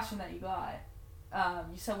question that you got.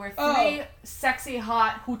 You said we're 3 sexy,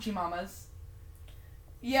 hot hoochie mamas.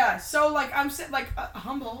 Yeah, so like I'm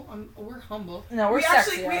humble. We're humble. No, we're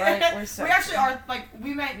sexy. We're sexy. We actually are like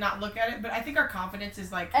we might not look at it, but I think our confidence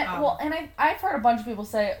is like. I've heard a bunch of people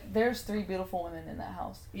say there's 3 beautiful women in that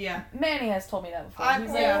house. Yeah. Manny has told me that before. Manny.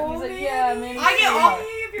 Manny. I get all.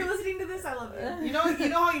 If you're listening to this, I love it. You know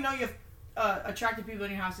how you have attractive people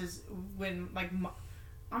in your house is when like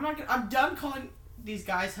I'm done calling these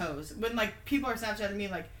guys hoes when like people are Snapchatting me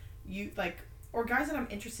like you like. Or guys that I'm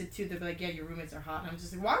interested to, they'll be like, yeah, your roommates are hot. And I'm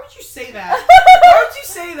just like, why would you say that? Why would you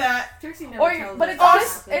say that? Trixie never tells but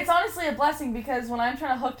it's honestly a blessing because when I'm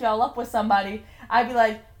trying to hook y'all up with somebody, I'd be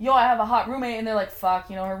like, yo, I have a hot roommate. And they're like, fuck,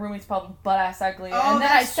 her roommate's probably butt-ass ugly. Oh, and then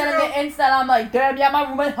I send them the Insta and I'm like, damn, yeah, my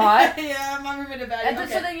roommate hot. Yeah, my roommate is bad. And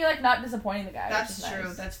just so then you're like not disappointing the guy. That's true.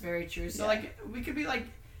 Nice. That's very true. So like, we could be like,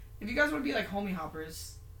 if you guys want to be like homie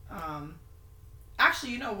hoppers,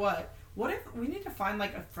 actually, you know what? What if we need to find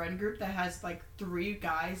like a friend group that has like 3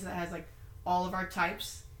 guys that has like all of our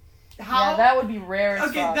types? Yeah, that would be rare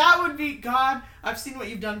as fuck. That would be God. I've seen what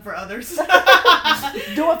you've done for others. Do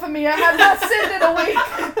it for me. I have not sinned in a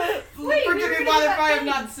week. Wait, forgive me, Father, if I have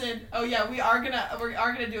not sinned. Oh yeah, we are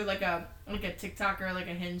gonna do like a TikTok or like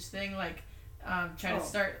a Hinge thing, like try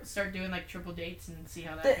to start doing like triple dates and see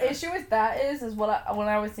how that goes. The issue with that is when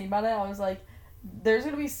I was thinking about it, I was like, we're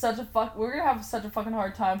gonna have such a fucking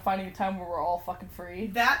hard time finding a time where we're all fucking free.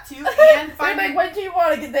 That too, and finding when do you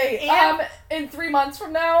want to get date? In 3 months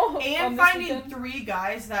from now. And finding 3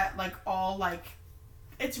 guys that like all like,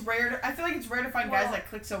 it's rare. I feel like it's rare to find guys that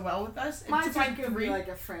click so well with us. And mine's to find gonna 3 be like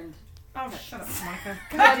a friend. Oh, shut up, Monica.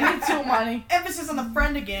 God, me too, money. Emphasis on the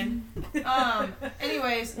friend again.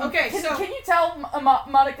 Anyways, okay, so can you tell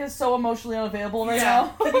Monica's so emotionally unavailable right now?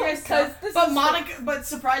 Can you guys tell? But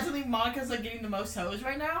surprisingly, Monica's like getting the most hoes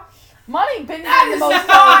right now. Money been getting the most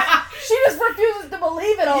hoes. She just refuses to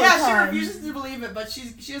believe it all the time. Yeah, she refuses to believe it, but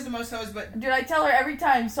she has the most hoes. But dude, I tell her every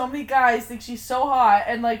time. So many guys think she's so hot,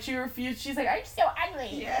 and like she refuses. She's like, "I'm so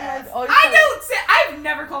ugly." Yeah. Like, I've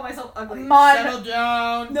never called myself ugly. Settle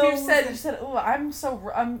down. No, you said, "Oh, I'm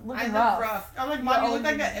looking rough." I'm like, Mom, you look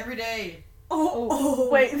like that every day. Oh,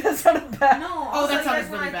 wait, that sounded bad. No, that sounds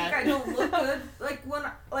when really I bad. think I don't look good,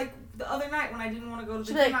 like the other night when I didn't want to go to the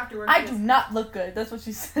She's gym like, afterwards. I do not look good. That's what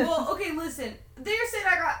she said. Well, okay, listen. They're saying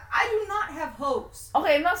I do not have hoes.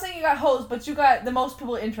 Okay, I'm not saying you got hoes, but you got the most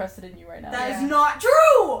people interested in you right now. That is not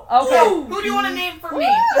true. Okay. Who do you want to name for me?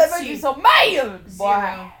 That makes me so mad.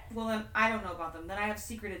 Zero. Well, then I don't know about them. Then I have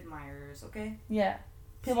secret admirers. Okay. Yeah,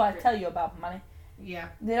 people I tell you about, money. Yeah.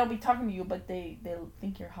 They don't be talking to you, but they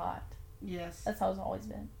think you're hot. Yes. That's how it's always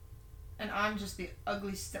been. And I'm just the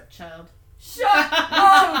ugly stepchild. Shut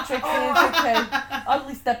up! Trixie, it's okay.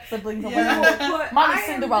 Ugly step siblings. Yeah. But Mommy I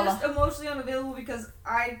Cinderella. am just emotionally unavailable because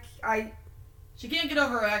I She can't get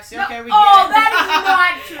over her ex. No. Okay, we Oh, get it. that is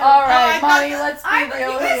not true. All right, I thought- Mommy, let's be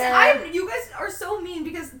real here. You guys are so mean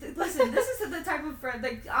because listen, this is the type of friend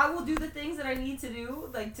like I will do the things that I need to do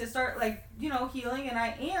like to start like healing, and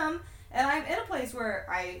I'm in a place where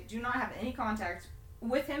I do not have any contact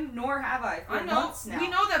with him, nor have I for I know. months now. We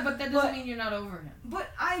know that, but that doesn't mean you're not over him. But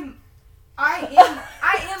I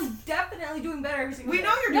am definitely doing better every single We day.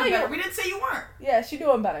 know you're doing No, better. you- We didn't say you weren't. Yeah, she's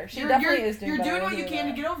doing better. She definitely is doing You're better. doing I what you agree can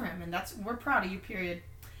to with get over him, and we're proud of you. Period.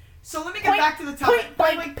 So let me get back to the that. topic.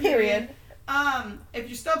 Point blank, period. If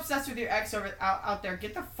you're still obsessed with your ex out there,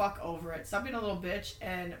 get the fuck over it. Stop being a little bitch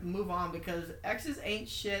and move on because exes ain't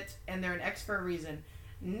shit, and they're an ex for a reason.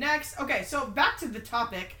 Next, okay, so back to the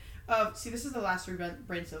topic of this is the last three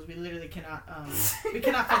brain cells. We literally cannot focus.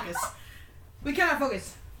 We cannot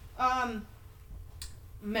focus.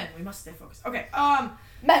 Men, we must stay focused. Okay.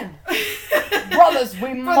 Men, brothers,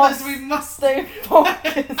 we must stay stay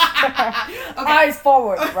focused. Eyes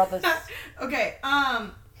forward, brothers. Okay.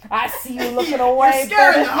 I see you looking away. You're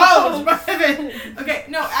scaring baby. the hoes, Brevin. Okay,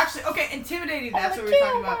 no, actually, okay, intimidating. That's what we were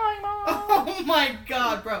talking about. Oh my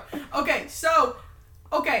god, bro. Okay, so,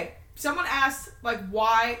 someone asked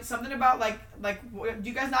why something about do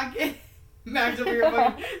you guys not get Max over here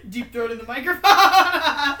fucking deep throat in the microphone?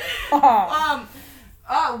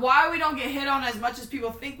 Why we don't get hit on as much as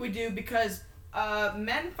people think we do because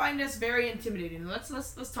men find us very intimidating.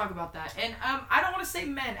 Let's talk about that. And I don't want to say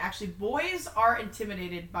men. Actually, boys are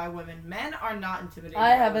intimidated by women. Men are not intimidated.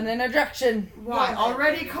 I have an interjection. Why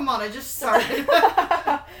already? Come on, I just started.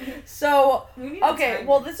 So Okay,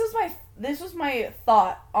 this was my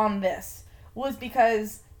thought on this was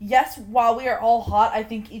because yes, while we are all hot, I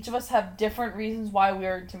think each of us have different reasons why we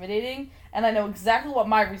are intimidating, and I know exactly what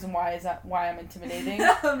my reason why I'm intimidating.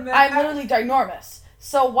 I'm literally ginormous.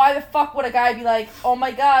 So why the fuck would a guy be like, oh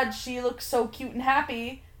my god, she looks so cute and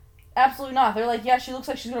happy? Absolutely not. They're like, yeah, she looks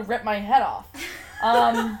like she's gonna rip my head off.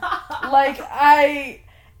 And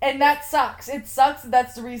that sucks. It sucks that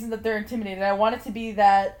that's the reason that they're intimidated. I want it to be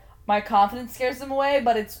that my confidence scares them away,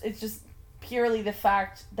 but it's just purely the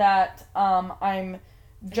fact that I'm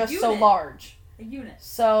just so large. A unit.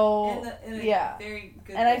 So In a yeah. very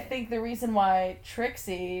good And way. I think the reason why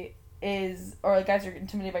Trixie guys are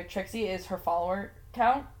intimidated by Trixie is her follower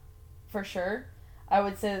count, for sure. I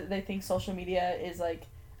would say that they think social media is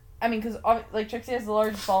because Trixie has the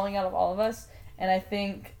largest following out of all of us, and I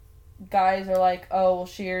think guys are like, oh, well,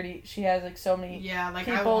 she has so many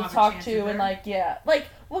people to talk to, and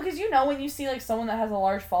because when you see someone that has a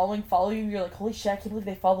large following follow you, you're like, holy shit, I can't believe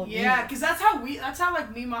they followed me. Yeah, because that's how me,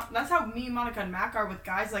 Monica, and Mac are with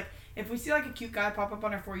guys. If we see a cute guy pop up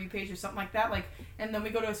on our For You page or something like that, and then we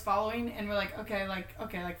go to his following and we're like, okay,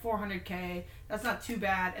 400K, that's not too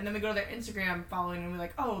bad. And then we go to their Instagram following and we're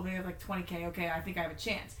like, oh, they have 20K, okay, I think I have a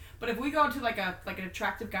chance. But if we go to an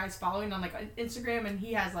attractive guy's following on Instagram and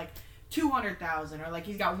he has 200,000 or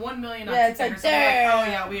he's got 1 million on TikTok or something, oh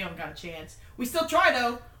yeah, we don't got a chance. We still try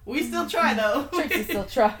though. Trixie still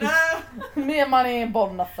tries. Me and Money ain't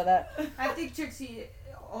bold enough for that. I think Trixie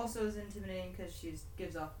also is intimidating because she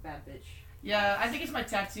gives off bad bitch. Yeah, I think it's my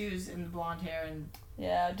tattoos and the blonde hair and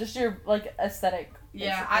yeah, just your aesthetic.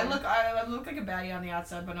 Yeah, basically. I look like a baddie on the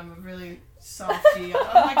outside, but I'm a really softie.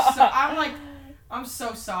 I'm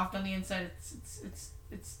so soft on the inside.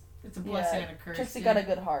 It's a blessing and a curse. Trixie got a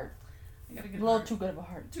good heart. I got a good little heart. too good of a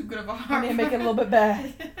heart. Too good of a I heart. need to make it a little bit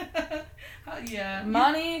bad. Yeah.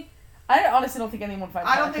 Money, I honestly don't think anyone finds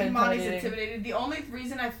I don't Monica think Monica's intimidating. intimidated. The only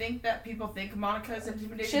reason I think that people think Monica is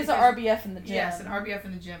intimidated. She has an RBF in the gym. Yes, an RBF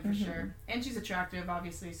in the gym for sure, and she's attractive,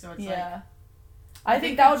 obviously. So it's I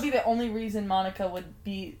think that would be the only reason Monica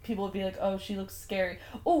people would be like, oh, she looks scary.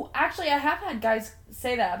 Oh, actually, I have had guys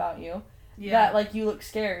say that about you. Yeah. That, you look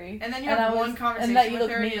scary. And then you have one conversation with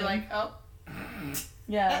her and you're like, oh.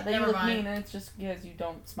 Yeah, that you look mind. mean, and it's just because you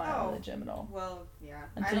don't smile in the gym at all. Well, yeah.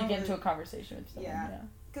 Until you get into a conversation with someone. Yeah.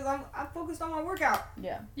 Because I'm focused on my workout.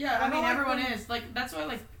 Yeah. Yeah, I mean, everyone is. That's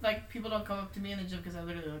why, people don't come up to me in the gym because I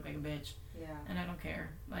literally look like a bitch. Yeah. And I don't care.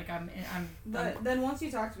 But then once you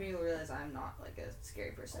talk to me, you'll realize I'm not, a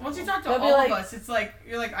scary person. Once you talk to all of us, it's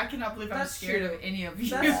you're like, I cannot believe I'm scared of any of you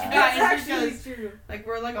guys. That's actually true.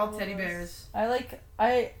 We're all teddy bears.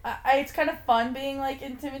 I it's kind of fun being,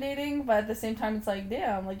 intimidating, but at the same time, it's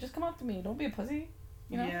damn, just come up to me. Don't be a pussy.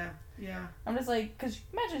 You know? Yeah. I'm just because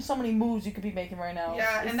imagine so many moves you could be making right now.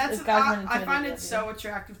 Yeah, and that's, I find it so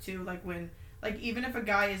attractive too, when like even if a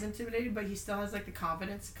guy is intimidated, but he still has like the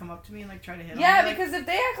confidence to come up to me and like try to hit on me. Yeah, Like, because if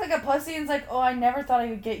they act like a pussy and it's like, oh, I never thought I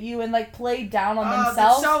could get you, and like play down on they're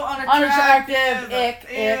themselves. so unattractive. Ick,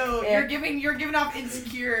 Ew. ick. You're giving off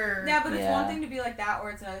insecure. Yeah, but it's Yeah. one thing to be like that,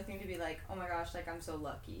 or it's another thing to be like, oh my gosh, like I'm so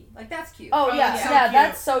lucky. Like that's cute. Oh, Oh, yeah, that's so yeah, cute.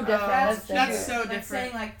 that's so different. Oh, that's that's different. so Like different.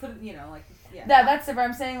 saying like put like yeah. Yeah, that's different.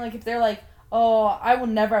 I'm saying like if they're like, oh, I will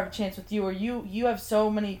never have a chance with you, or you have so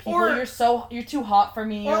many people, Or- you're too hot for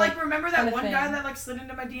me. Or like remember that kinda one thing. guy that like slid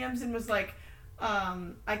into my DMs and was like,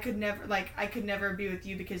 I could never be with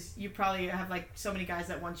you because you probably have like so many guys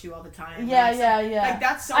that want you all the time. Yeah, Like, yeah. Like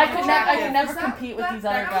that's so I could unattractive. never Is that- compete with that- these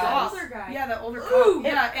that other was the guys. older guy. Yeah, the older Ooh. cop.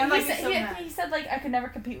 Yeah, and he, like said, so mad. he said like I could never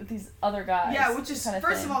compete with these other guys. yeah, which is kinda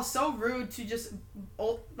first thing. of all so rude to just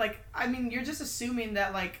like I mean you're just assuming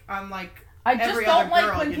that like I'm like I just every don't other like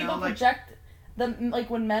girl, when you people know, like- project like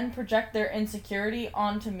when men project their insecurity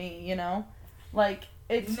onto me, you know? Like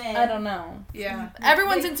it's Men. I don't know. yeah.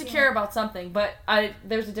 Everyone's They insecure about something, but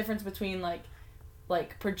there's a difference between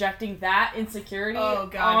like projecting that insecurity Oh,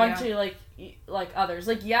 God, onto like others.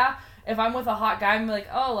 Like yeah, if I'm with a hot guy, I'm like,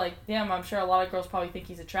 oh, like damn, I'm sure a lot of girls probably think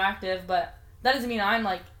he's attractive, but that doesn't mean I'm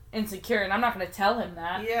like insecure, and I'm not gonna tell him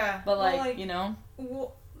that. Yeah. But Well, like, you know,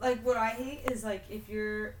 Well, like what I hate is like if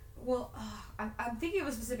you're I'm thinking of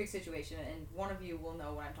a specific situation, and one of you will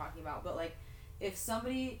know what I'm talking about. But like if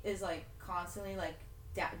somebody is like constantly like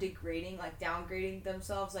degrading, like downgrading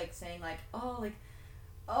themselves, like saying like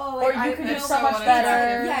or you could do it's so so much unattractive.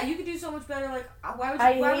 better. Yeah, you could do so much better. Like, why would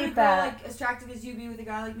I a hate girl that. like as attractive as you be with a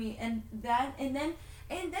guy like me? And then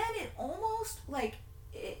it almost like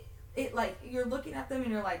it like you're looking at them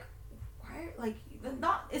and you're like, why? Like,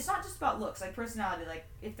 it's not just about looks, like personality. Like,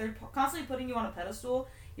 if they're constantly putting you on a pedestal,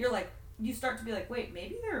 you're like, you start to be like, wait,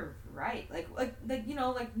 maybe they're right. Like you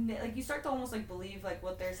know, like you start to almost like believe like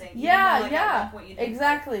what they're saying. Yeah, even though, like, yeah, At one point you didn't,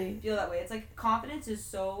 exactly. like, feel that way. It's like confidence is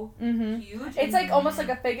so Mhm. huge. It's like almost like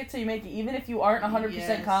a fake it till you make it. Even if you aren't 100%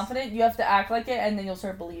 Yes. confident, you have to act like it, and then you'll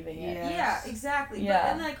start believing it. Yeah. Yeah, Yes. exactly. Yeah.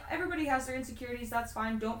 But, and like everybody has their insecurities. That's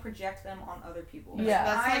fine. Don't project them on other people. Yeah.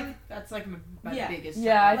 That's like my Yeah. biggest.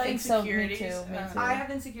 Yeah, I like, think so. Me insecurities, too. Me too. I have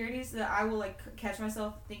insecurities that I will like catch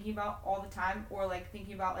myself thinking about all the time, or like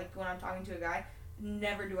thinking about like when I'm talking to a guy.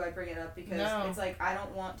 Never do I bring it up because No. it's like I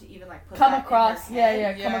don't want to even like put come that across, in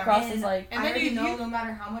their head. come Yeah. across And as like, And I then already you- know you- no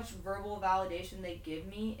matter how much verbal validation they give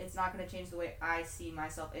me, it's not going to change the way I see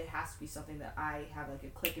myself. It has to be something that I have like a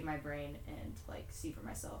click in my brain and like see for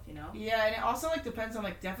myself, you know? Yeah, and it also like depends on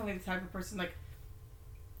like definitely the type of person. Like,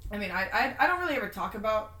 I mean, I don't really ever talk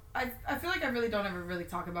about. I feel like I really don't ever really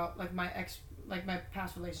talk about like my my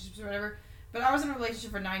past relationships or whatever. But I was in a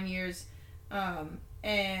relationship for 9 years,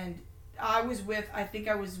 and I think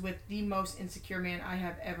I was with the most insecure man I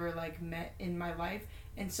have ever like met in my life,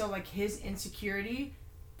 and so like his insecurity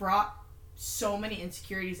brought so many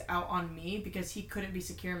insecurities out on me because he couldn't be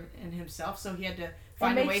secure in himself, so he had to it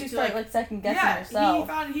find a makes way you to start like second guessing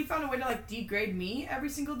yourself. he found a way to like degrade me every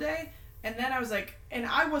single day, and then I was like, and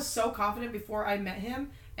I was so confident before I met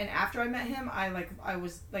him, and after I met him, I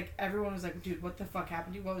was like, everyone was like, dude, what the fuck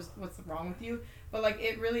happened to you? What's wrong with you? But like,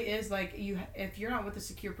 it really is like if you're not with a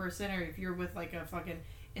secure person, or if you're with like a fucking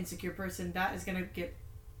insecure person, that is gonna get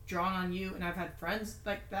drawn on you. And I've had friends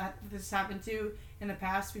like that this happened to in the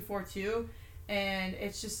past before too, and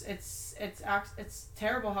it's just it's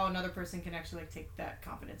terrible how another person can actually like take that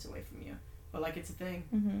confidence away from you. But like, it's a thing.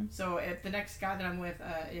 Mm-hmm. So if the next guy that I'm with,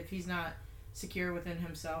 if he's not secure within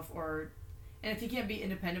himself, and if he can't be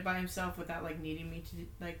independent by himself without like needing me to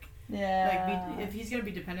like if he's gonna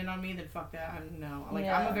be dependent on me, then fuck that.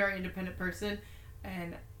 I'm a very independent person,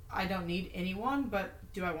 and I don't need anyone. But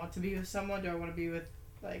do I want to be with someone? Do I want to be with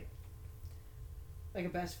like a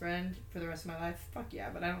best friend for the rest of my life? Fuck yeah,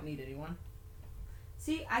 but I don't need anyone.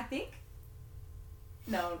 See, I think.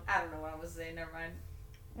 No, I don't know what I was saying. Never mind.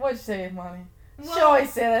 What'd you say, mommy? Well- She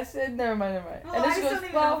always say that shit. Never mind. Well, And then I she just goes, don't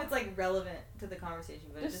even know well, if it's like relevant to the conversation,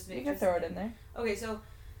 but it just just makes you can throw it in there. Okay, so,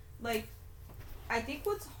 like, I think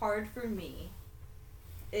what's hard for me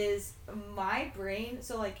is my brain.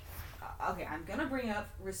 So, like, okay, I'm gonna bring up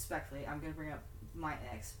respectfully. I'm gonna bring up my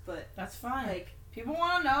ex, but That's fine. like, People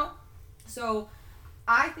want to know. so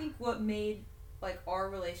I think what made like our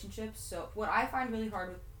relationship. So what I find really hard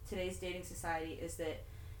with today's dating society is that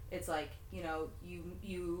it's like, you know,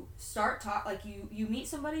 you start like you meet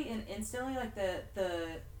somebody and instantly like the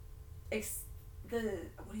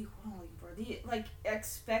what am I looking for? The like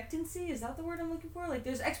expectancy, is that the word I'm looking for? Like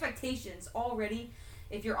there's expectations already.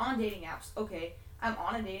 If you're on dating apps, okay, I'm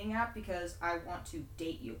on a dating app because I want to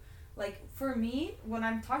date you. Like for me, when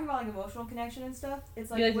I'm talking about like emotional connection and stuff, it's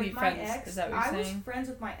like You like to with be my friends, ex, is that what you're I was saying? friends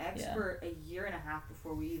with my ex Yeah. for a year and a half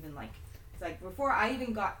before we even like like before I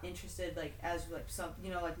even got interested like as like some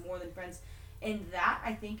like more than friends. And that,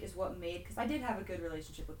 I think, is what made... Because I did have a good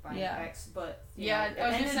relationship with my ex, but... I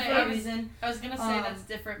was going to say, that's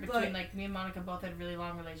different between, like, me and Monica both had really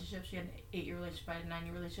long relationships. She had an 8-year relationship, I had a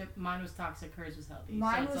 9-year relationship. Mine was toxic, hers was healthy.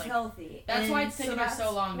 Mine was healthy. That's why it's taken her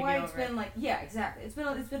so long to get over it. Like, yeah, exactly. It's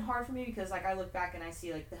been hard for me because, like, I look back and I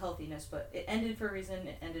see, like, the healthiness, but it ended for a reason,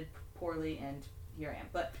 it ended poorly, and here I am.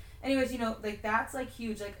 But, anyways, like, that's, like,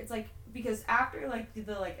 huge. Like, it's, like... Because after, like,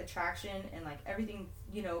 the like, attraction and, like, everything,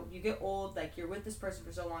 you get old, like, you're with this person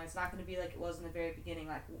for so long, it's not going to be like it was in the very beginning.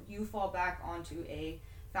 Like, you fall back onto a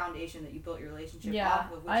foundation that you built your relationship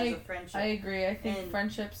off with, which is a friendship. I agree. I think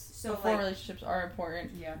friendships before relationships are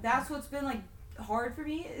important. Yeah. That's what's been, like, hard for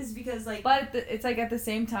me is because, like... But it's, like, at the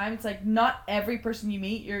same time, it's, like, not every person you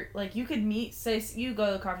meet, you're, like, you could meet, say, you go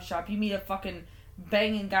to the coffee shop, you meet a fucking...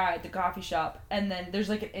 banging guy at the coffee shop, and then there's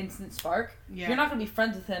like an instant spark. Yeah. You're not gonna be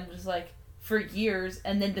friends with him just like for years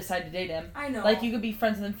and then decide to date him. I know. Like you could be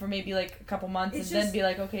friends with him for maybe like a couple months then be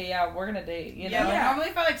like, okay, yeah, we're gonna date. You know? Like, normally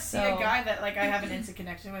if I like see a guy that like I have an instant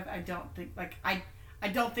connection with, I don't think like I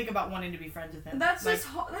don't think about wanting to be friends with him. That's like, just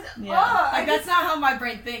hard. That's not how my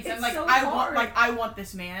brain thinks. I'm like so I want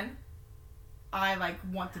this man. I like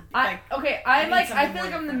want to like I feel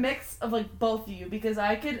like I'm the mix of like both of you because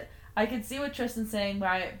I could see what Tristan's saying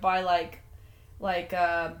by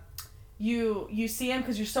you see him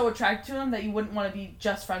because you're so attracted to him that you wouldn't want to be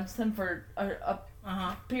just friends with him for a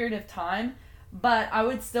period of time. But I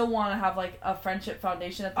would still want to have like a friendship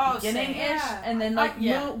foundation at the beginning-ish, and then like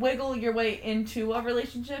wiggle your way into a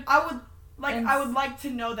relationship. I would like to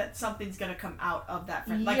know that something's gonna come out of that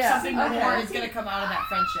friendship. Like something more is gonna come out of that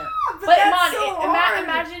friendship. But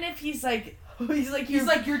imagine if he's like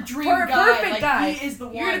your dream guy. Perfect like, guy. He is the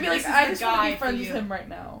one. You're gonna be like, I just want to be friends with him right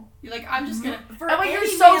now. You're like, I'm just gonna. For any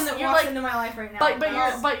man that walks into my life right now.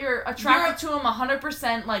 But you're attracted to him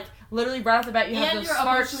 100%. Like literally right off the bat, you have those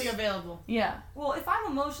sparks. Emotionally available. Yeah. Well, if I'm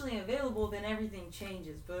emotionally available, then everything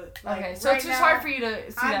changes. But like, okay, so it's just hard for you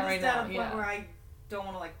to see that right now. I'm just at a point where I don't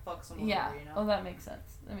want to like fuck someone. Yeah. Over, you know? Oh, that makes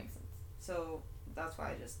sense. So that's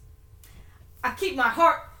why I keep my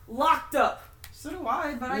heart locked up. So do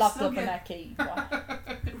I, but locked I still up in that cage.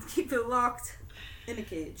 Keep it locked in a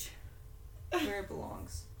cage where it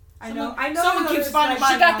belongs. I know. Someone keeps finding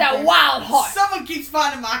my. She got that wild heart. Someone keeps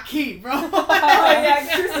finding my key, bro. Oh yeah,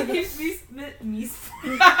 Tristan keeps me.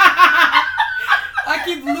 I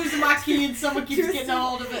keep losing my key and someone keeps getting a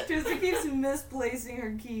hold of it. Tristan keeps misplacing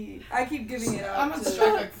her key. I keep giving it up. I'm on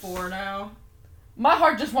strike like 4 now. My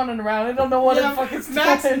heart just running around. I don't know what the fuck is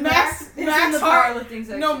going. Max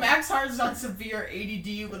Heart is on severe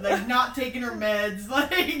ADD with like not taking her meds.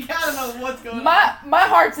 Like I don't know what's going on. My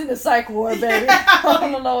heart's in the psych ward, baby. I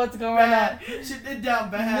don't know what's going on. Shit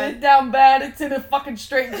down bad. It down bad. It's in a fucking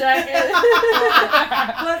straight jacket.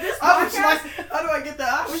 But this podcast, how do I get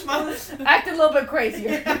that? I wish my act a little bit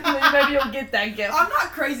crazier. Maybe you'll get that gift. I'm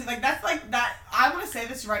not crazy. Like that's like that. I'm gonna say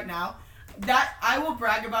this right now. That I will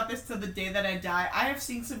brag about this till the day that I die. I have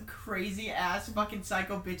seen some crazy ass fucking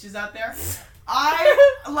psycho bitches out there.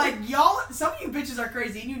 Some of you bitches are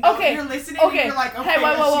crazy and you know you're listening and you're like, okay, hey,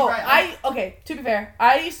 whoa. Right. To be fair,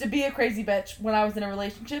 I used to be a crazy bitch when I was in a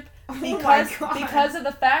relationship because of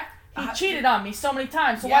the fact he cheated on me so many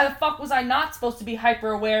times. So why the fuck was I not supposed to be hyper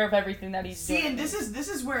aware of everything that he's doing? See, and this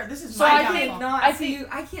is my downfall.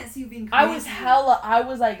 I can't see you being crazy. I was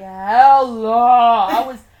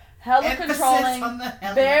hella controlling,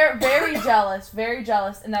 very jealous,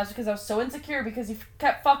 and that was because I was so insecure because he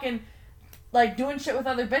kept fucking like doing shit with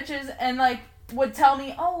other bitches and like would tell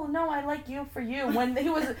me, oh no, I like you for you when he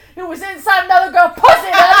was inside another girl pussy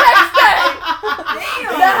the next day.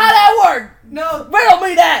 Now how that work? No, riddle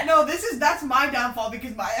me that. No, that's my downfall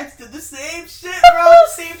because my ex did the same shit, bro.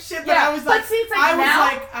 But I was like,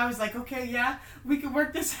 I was like, okay, yeah. We can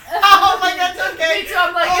work this out. Like, that's okay. Me too.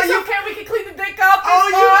 I'm like, it's okay. We can clean the dick up.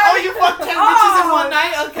 You fucked 10 bitches in one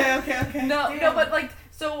night? Okay. No, but like,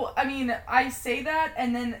 so, I mean, I say that,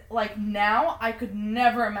 and then, like, now, I could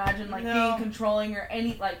never imagine, like, being controlling or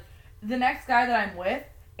any, like, the next guy that I'm with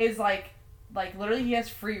is, like, literally, he has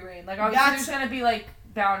free reign. Like, obviously, there's gonna be, like,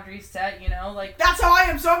 boundaries set, you know, like... That's how I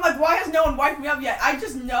am, so I'm like, why has no one wiped me up yet? I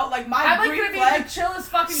just know, like, my green flag... I'm, like, gonna be the chillest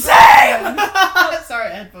fucking... Same!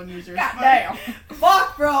 Sorry, headphone users. God damn.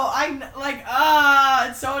 Fuck, bro,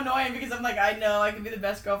 it's so annoying because I'm like, I know I can be the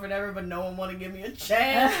best girlfriend ever, but no one want to give me a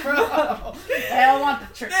chance, bro. They don't want the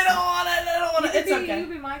trick. They don't want it. It's okay. You can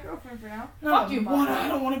be my girlfriend for now. No, fuck you, Monica. I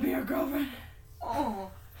don't want to be your girlfriend.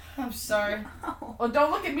 Oh. I'm sorry. Well,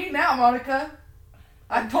 don't look at me now, Monica.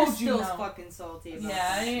 I told you still no. fucking salty.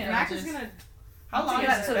 Yeah, Max is gonna. How long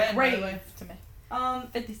has it been? Brave to me.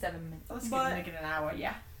 57 minutes. Let's But- make it an hour.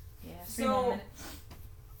 Yeah. Yeah. So- 3 more minutes.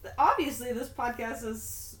 Obviously, this podcast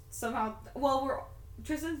is somehow. Well,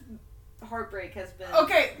 Tristan's heartbreak has been.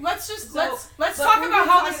 Okay, let's But talk we've about been how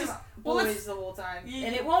talking this is. about well, boys let's- the whole time, Yeah.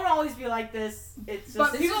 and it won't always be like this. It's just.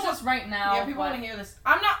 But This people is just right now. Yeah, people want to hear this.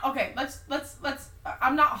 I'm not okay. Let's.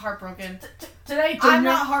 I'm not heartbroken. Today, I'm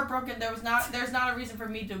not heartbroken. There's not a reason for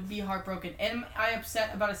me to be heartbroken. Am I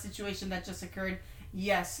upset about a situation that just occurred?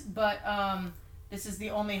 Yes, but this is the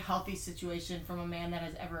only healthy situation from a man that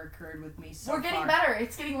has ever occurred with me so We're getting far. better.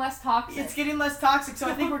 It's getting less toxic. It's getting less toxic, so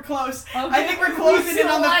I think we're close. Okay. I think we're closing in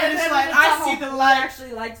on the light at finish the line. end of the I tunnel. see the I light.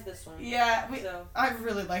 actually liked this one. Yeah, So. I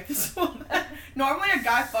really like this one. Normally a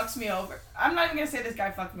guy fucks me over. I'm not even gonna say this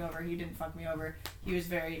guy fucked me over. He didn't fuck me over. He's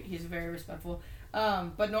very respectful.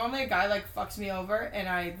 But normally a guy like fucks me over, and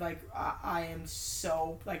I am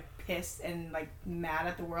so like pissed and like mad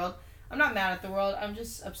at the world. I'm not mad at the world. I'm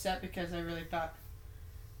just upset because I really thought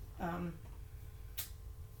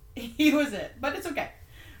he was it. But it's okay.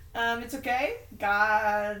 It's okay.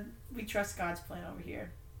 God, we trust God's plan over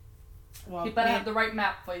here. Well, He better have the right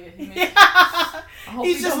map for you. He made, yeah. I hope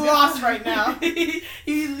He's he just don't get- lost right now. he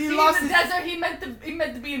He's lost in the his... desert. He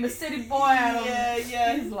meant to be in the city, boy. Adam.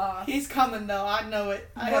 Yeah. He's lost. He's coming though. I know it.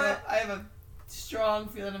 I have a strong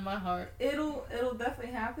feeling in my heart. It'll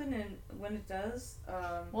definitely happen, and when it does,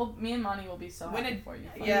 Well, me and Monty will be so When happy it- for you.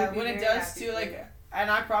 Yeah, be when it very does happy too. for Like, you.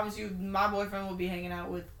 and I promise you, my boyfriend will be hanging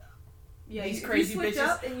out with. yeah, These if crazy you switch bitches.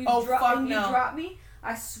 up and you Oh, drop fuck and you no. drop me,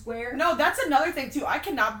 I swear. No, that's another thing too. I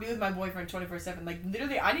cannot be with my boyfriend 24/7. Like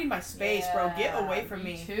literally, I need my space, bro. Get away from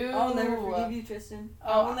me. Too. I'll never forgive you, Tristan.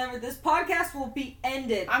 Oh, I will never. This podcast will be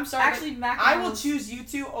ended. I'm sorry. Actually, Mac. I will choose you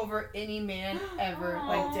two over any man ever.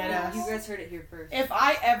 Like dead ass. You guys heard it here first. If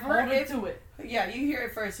I ever, Hold it to it. yeah, you hear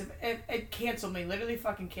it first. If it cancel me, literally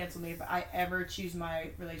fucking cancel me if I ever choose my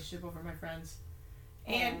relationship over my friends.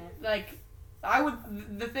 And like, I would.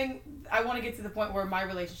 The thing I want to get to the point where my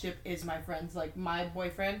relationship is my friends. Like my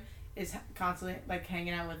boyfriend is constantly like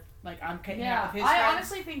hanging out with like I'm hanging out with his I friends.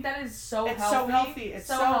 honestly think that is so It's healthy. so healthy. It's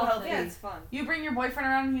so healthy. Yeah, it's fun. You bring your boyfriend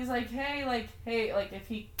around and he's like, hey, if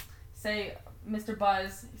he, say, Mr.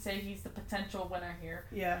 Buzz, say he's the potential winner here,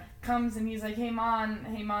 Yeah. comes and he's like, hey, Mon,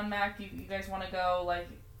 Mac, you guys want to go, like,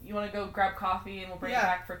 you want to go grab coffee and we'll bring it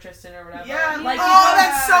back for Tristan or whatever. Yeah. Like, oh, he goes-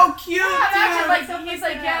 that's so cute. Yeah, imagine, dude. like, Stuff he's like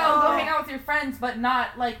like, that. yeah, I'll go Oh. hang out with your friends, but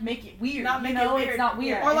not, like, make it weird. Not make you know? it weird. It's not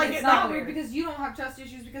weird. Yeah. Or, like, it's it's not not weird. weird because you don't have trust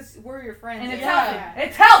issues because we're your friends. And it's Yeah. healthy.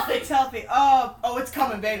 It's healthy! It's healthy. Oh, it's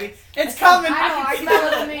coming, baby. It's coming. I know, I I can smell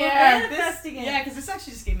it in the We're air. manifesting it. Yeah, because this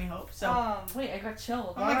actually just gave me hope. So. Wait, I got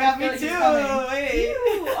chilled. Oh Why my do I god, feel me like too. it's coming? Wait.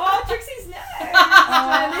 Ew. Oh, Trixie's next.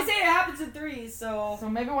 They say it happens in threes, so. So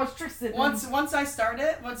maybe watch Tristan. Once I start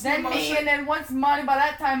it, once then me, and then once Monty, by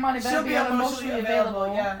that time Monty better she'll be be emotionally available.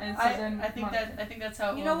 Yeah, And so then I think that's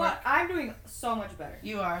how. It You will know what? work. I'm doing so much better.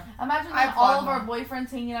 You are. Imagine I like, all applaud of our Mom.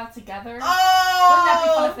 boyfriends hanging out together. Oh! Wouldn't that be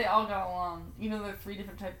fun if they all got along? Even though they're 3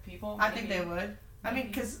 different type of people. I think maybe. they would. I mean, Maybe.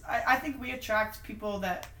 because I think we attract people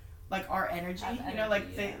that like our energy. Have You know, like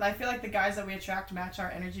energy, I feel like the guys that we attract match our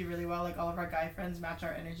energy really well. Like all of our guy friends match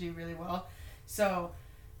our energy really well. So,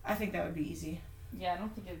 I think that would be easy. Yeah, I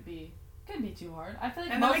don't think couldn't be too hard. I feel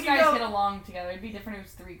like And then we most can guys go- get along together. It'd be different if it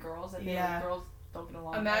was 3 girls. It'd be Yeah. like girls don't get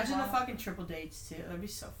along. Imagine the that well. fucking triple dates too. That'd be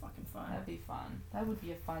so fucking fun. That'd be fun. That would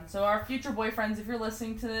be a fun. So our future boyfriends, if you're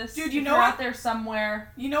listening to this, Dude, you if know you're what? out there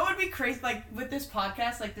somewhere. You know what would be crazy? Like with this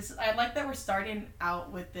podcast, like this. I like that we're starting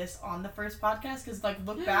out with this on the first podcast because like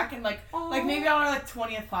look back and like maybe on our like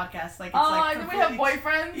 20th podcast, like it's like and then we have completely-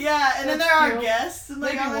 boyfriends. Yeah, and then That's there are cute. guests and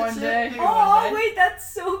like Maybe all that one shit. day. Maybe Oh, one day. wait,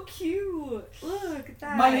 that's so cute. Look at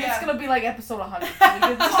that. Money, yeah. it's gonna be like episode 100. So we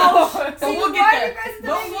get to Oh, But see, we'll get why there. you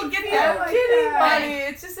guys We'll get feel there. I'm like kidding, that? Money.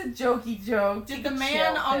 It's just a jokey joke. Did Take the a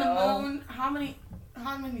man chill on the pill. moon?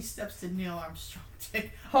 How many steps did Neil Armstrong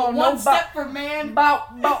take? Oh, One no, step for man. About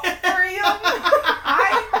 3 of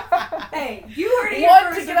them. Hey, you heard it here One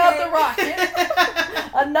first, to get out okay? the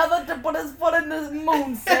rocket, another to put his foot in the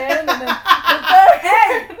moon sand, and then the third.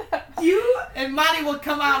 Hey, you. And Monty will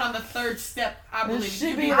come out on the 3rd step. I believe. She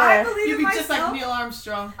You'll be be, there. I believe you'll in be just like myself. Neil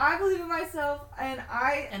Armstrong. I believe in myself, and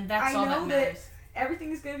And that's I all know that that matters.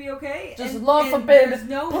 everything's gonna be okay. Just and, Lord and forbid, there's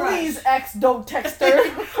no please, rush. X, don't text her.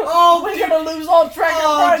 Oh, We're dude. gonna lose all track of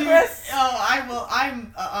progress. Dude. Oh, I will.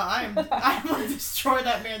 I will destroy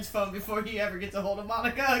that man's phone before he ever gets a hold of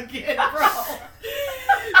Monica again, bro.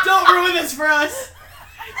 Don't ruin this for us.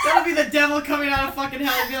 That'll be the devil coming out of fucking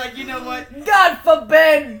hell and be like, you know what? God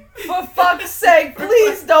forbid! For fuck's sake,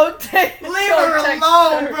 please don't take. Leave don't her text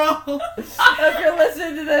alone, her. bro. If you're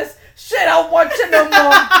listening to this, shit, I don't want you no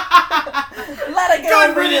more. Let her get Good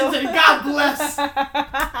over you. riddance and God bless.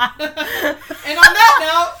 And on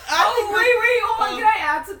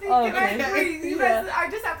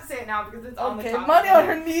money on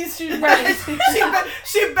her knees. She's ready.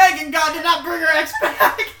 she begging God to not bring her ex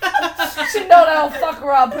back. She know that'll fuck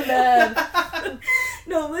her up in the head.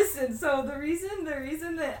 No, listen. So the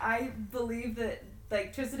reason that I believe that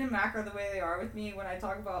like Tristan and Mac are the way they are with me when I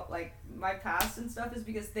talk about like my past and stuff is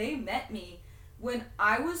because they met me when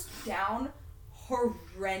I was down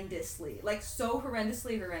horrendously, like so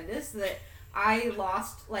horrendously horrendous that I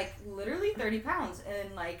lost like literally 30 pounds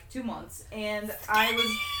in like 2 months, and I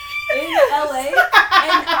was in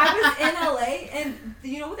LA, and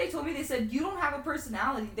you know what they told me? They said, you don't have a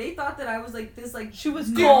personality. They thought that I was like this, like She was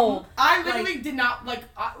Dude, cold. I literally did not like.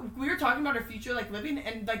 We were talking about our future, like living,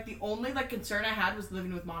 and like the only like concern I had was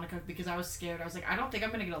living with Monica because I was scared. I was like, I don't think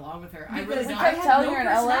I'm gonna get along with her. I really Because don't. I kept telling no her in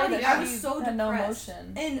LA personality. that I was she so had no depressed.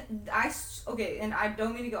 emotion. And I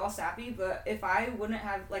don't mean to get all sappy, but if I wouldn't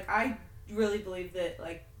have, like, I really believe that,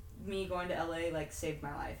 like, me going to LA, like, saved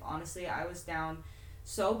my life. Honestly, I was down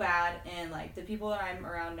so bad, and, like, the people that I'm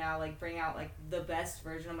around now, like, bring out, like, the best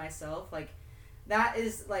version of myself. Like, that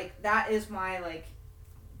is my, like,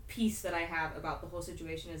 piece that I have about the whole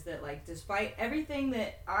situation is that, like, despite everything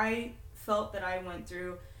that I felt that I went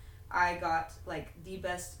through, I got, like, the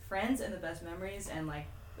best friends and the best memories and, like,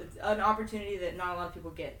 an opportunity that not a lot of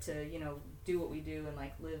people get to, you know, do what we do and,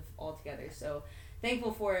 like, live all together. So,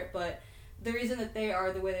 thankful for it, but the reason that they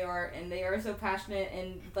are the way they are and they are so passionate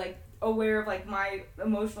and, like, aware of, like, my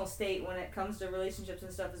emotional state when it comes to relationships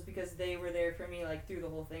and stuff is because they were there for me, like, through the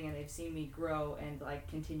whole thing, and they've seen me grow and, like,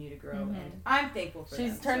 continue to grow, and I'm thankful for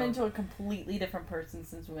She's them. turned into a completely different person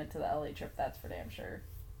since we went to the LA trip, that's for damn sure.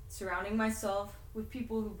 Surrounding myself with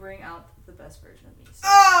people who bring out the best version of me. So.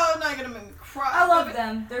 Oh, now you're gonna make me cry. I love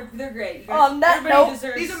them. They're great. You guys, On that everybody note,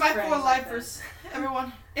 deserves These are my friends 4 like lifers,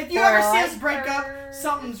 everyone. If you Four ever see us break up, lifers.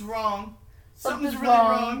 something's wrong. Something's Something's really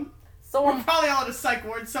wrong. wrong. We're Someone probably all in a psych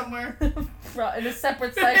ward somewhere. in a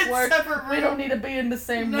separate psych In ward. separate We room. don't need to be in the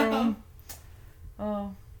same No. room.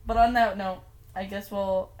 Oh, but on that note, I guess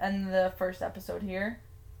we'll end the first episode here.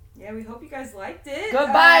 Yeah, we hope you guys liked it.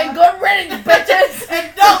 Goodbye and good riddance, bitches!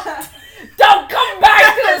 And don't Don't come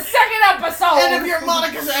back to the second episode! And if you're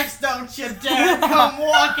Monica's ex, don't you dare come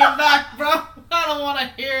walking back, bro. I don't want to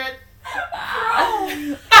hear it.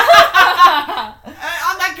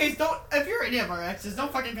 On that case, if you're any of our exes,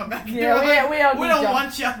 don't fucking come back. Yeah, we don't We need don't ya.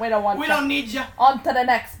 want you. We don't want We ya. don't need you. On to the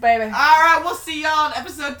next, baby. Alright, we'll see y'all in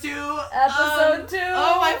episode 2. Episode 2.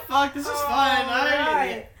 Oh my fuck, this was fun.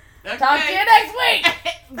 Alright. Okay. Talk to you next week.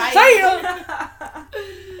 Bye. See ya.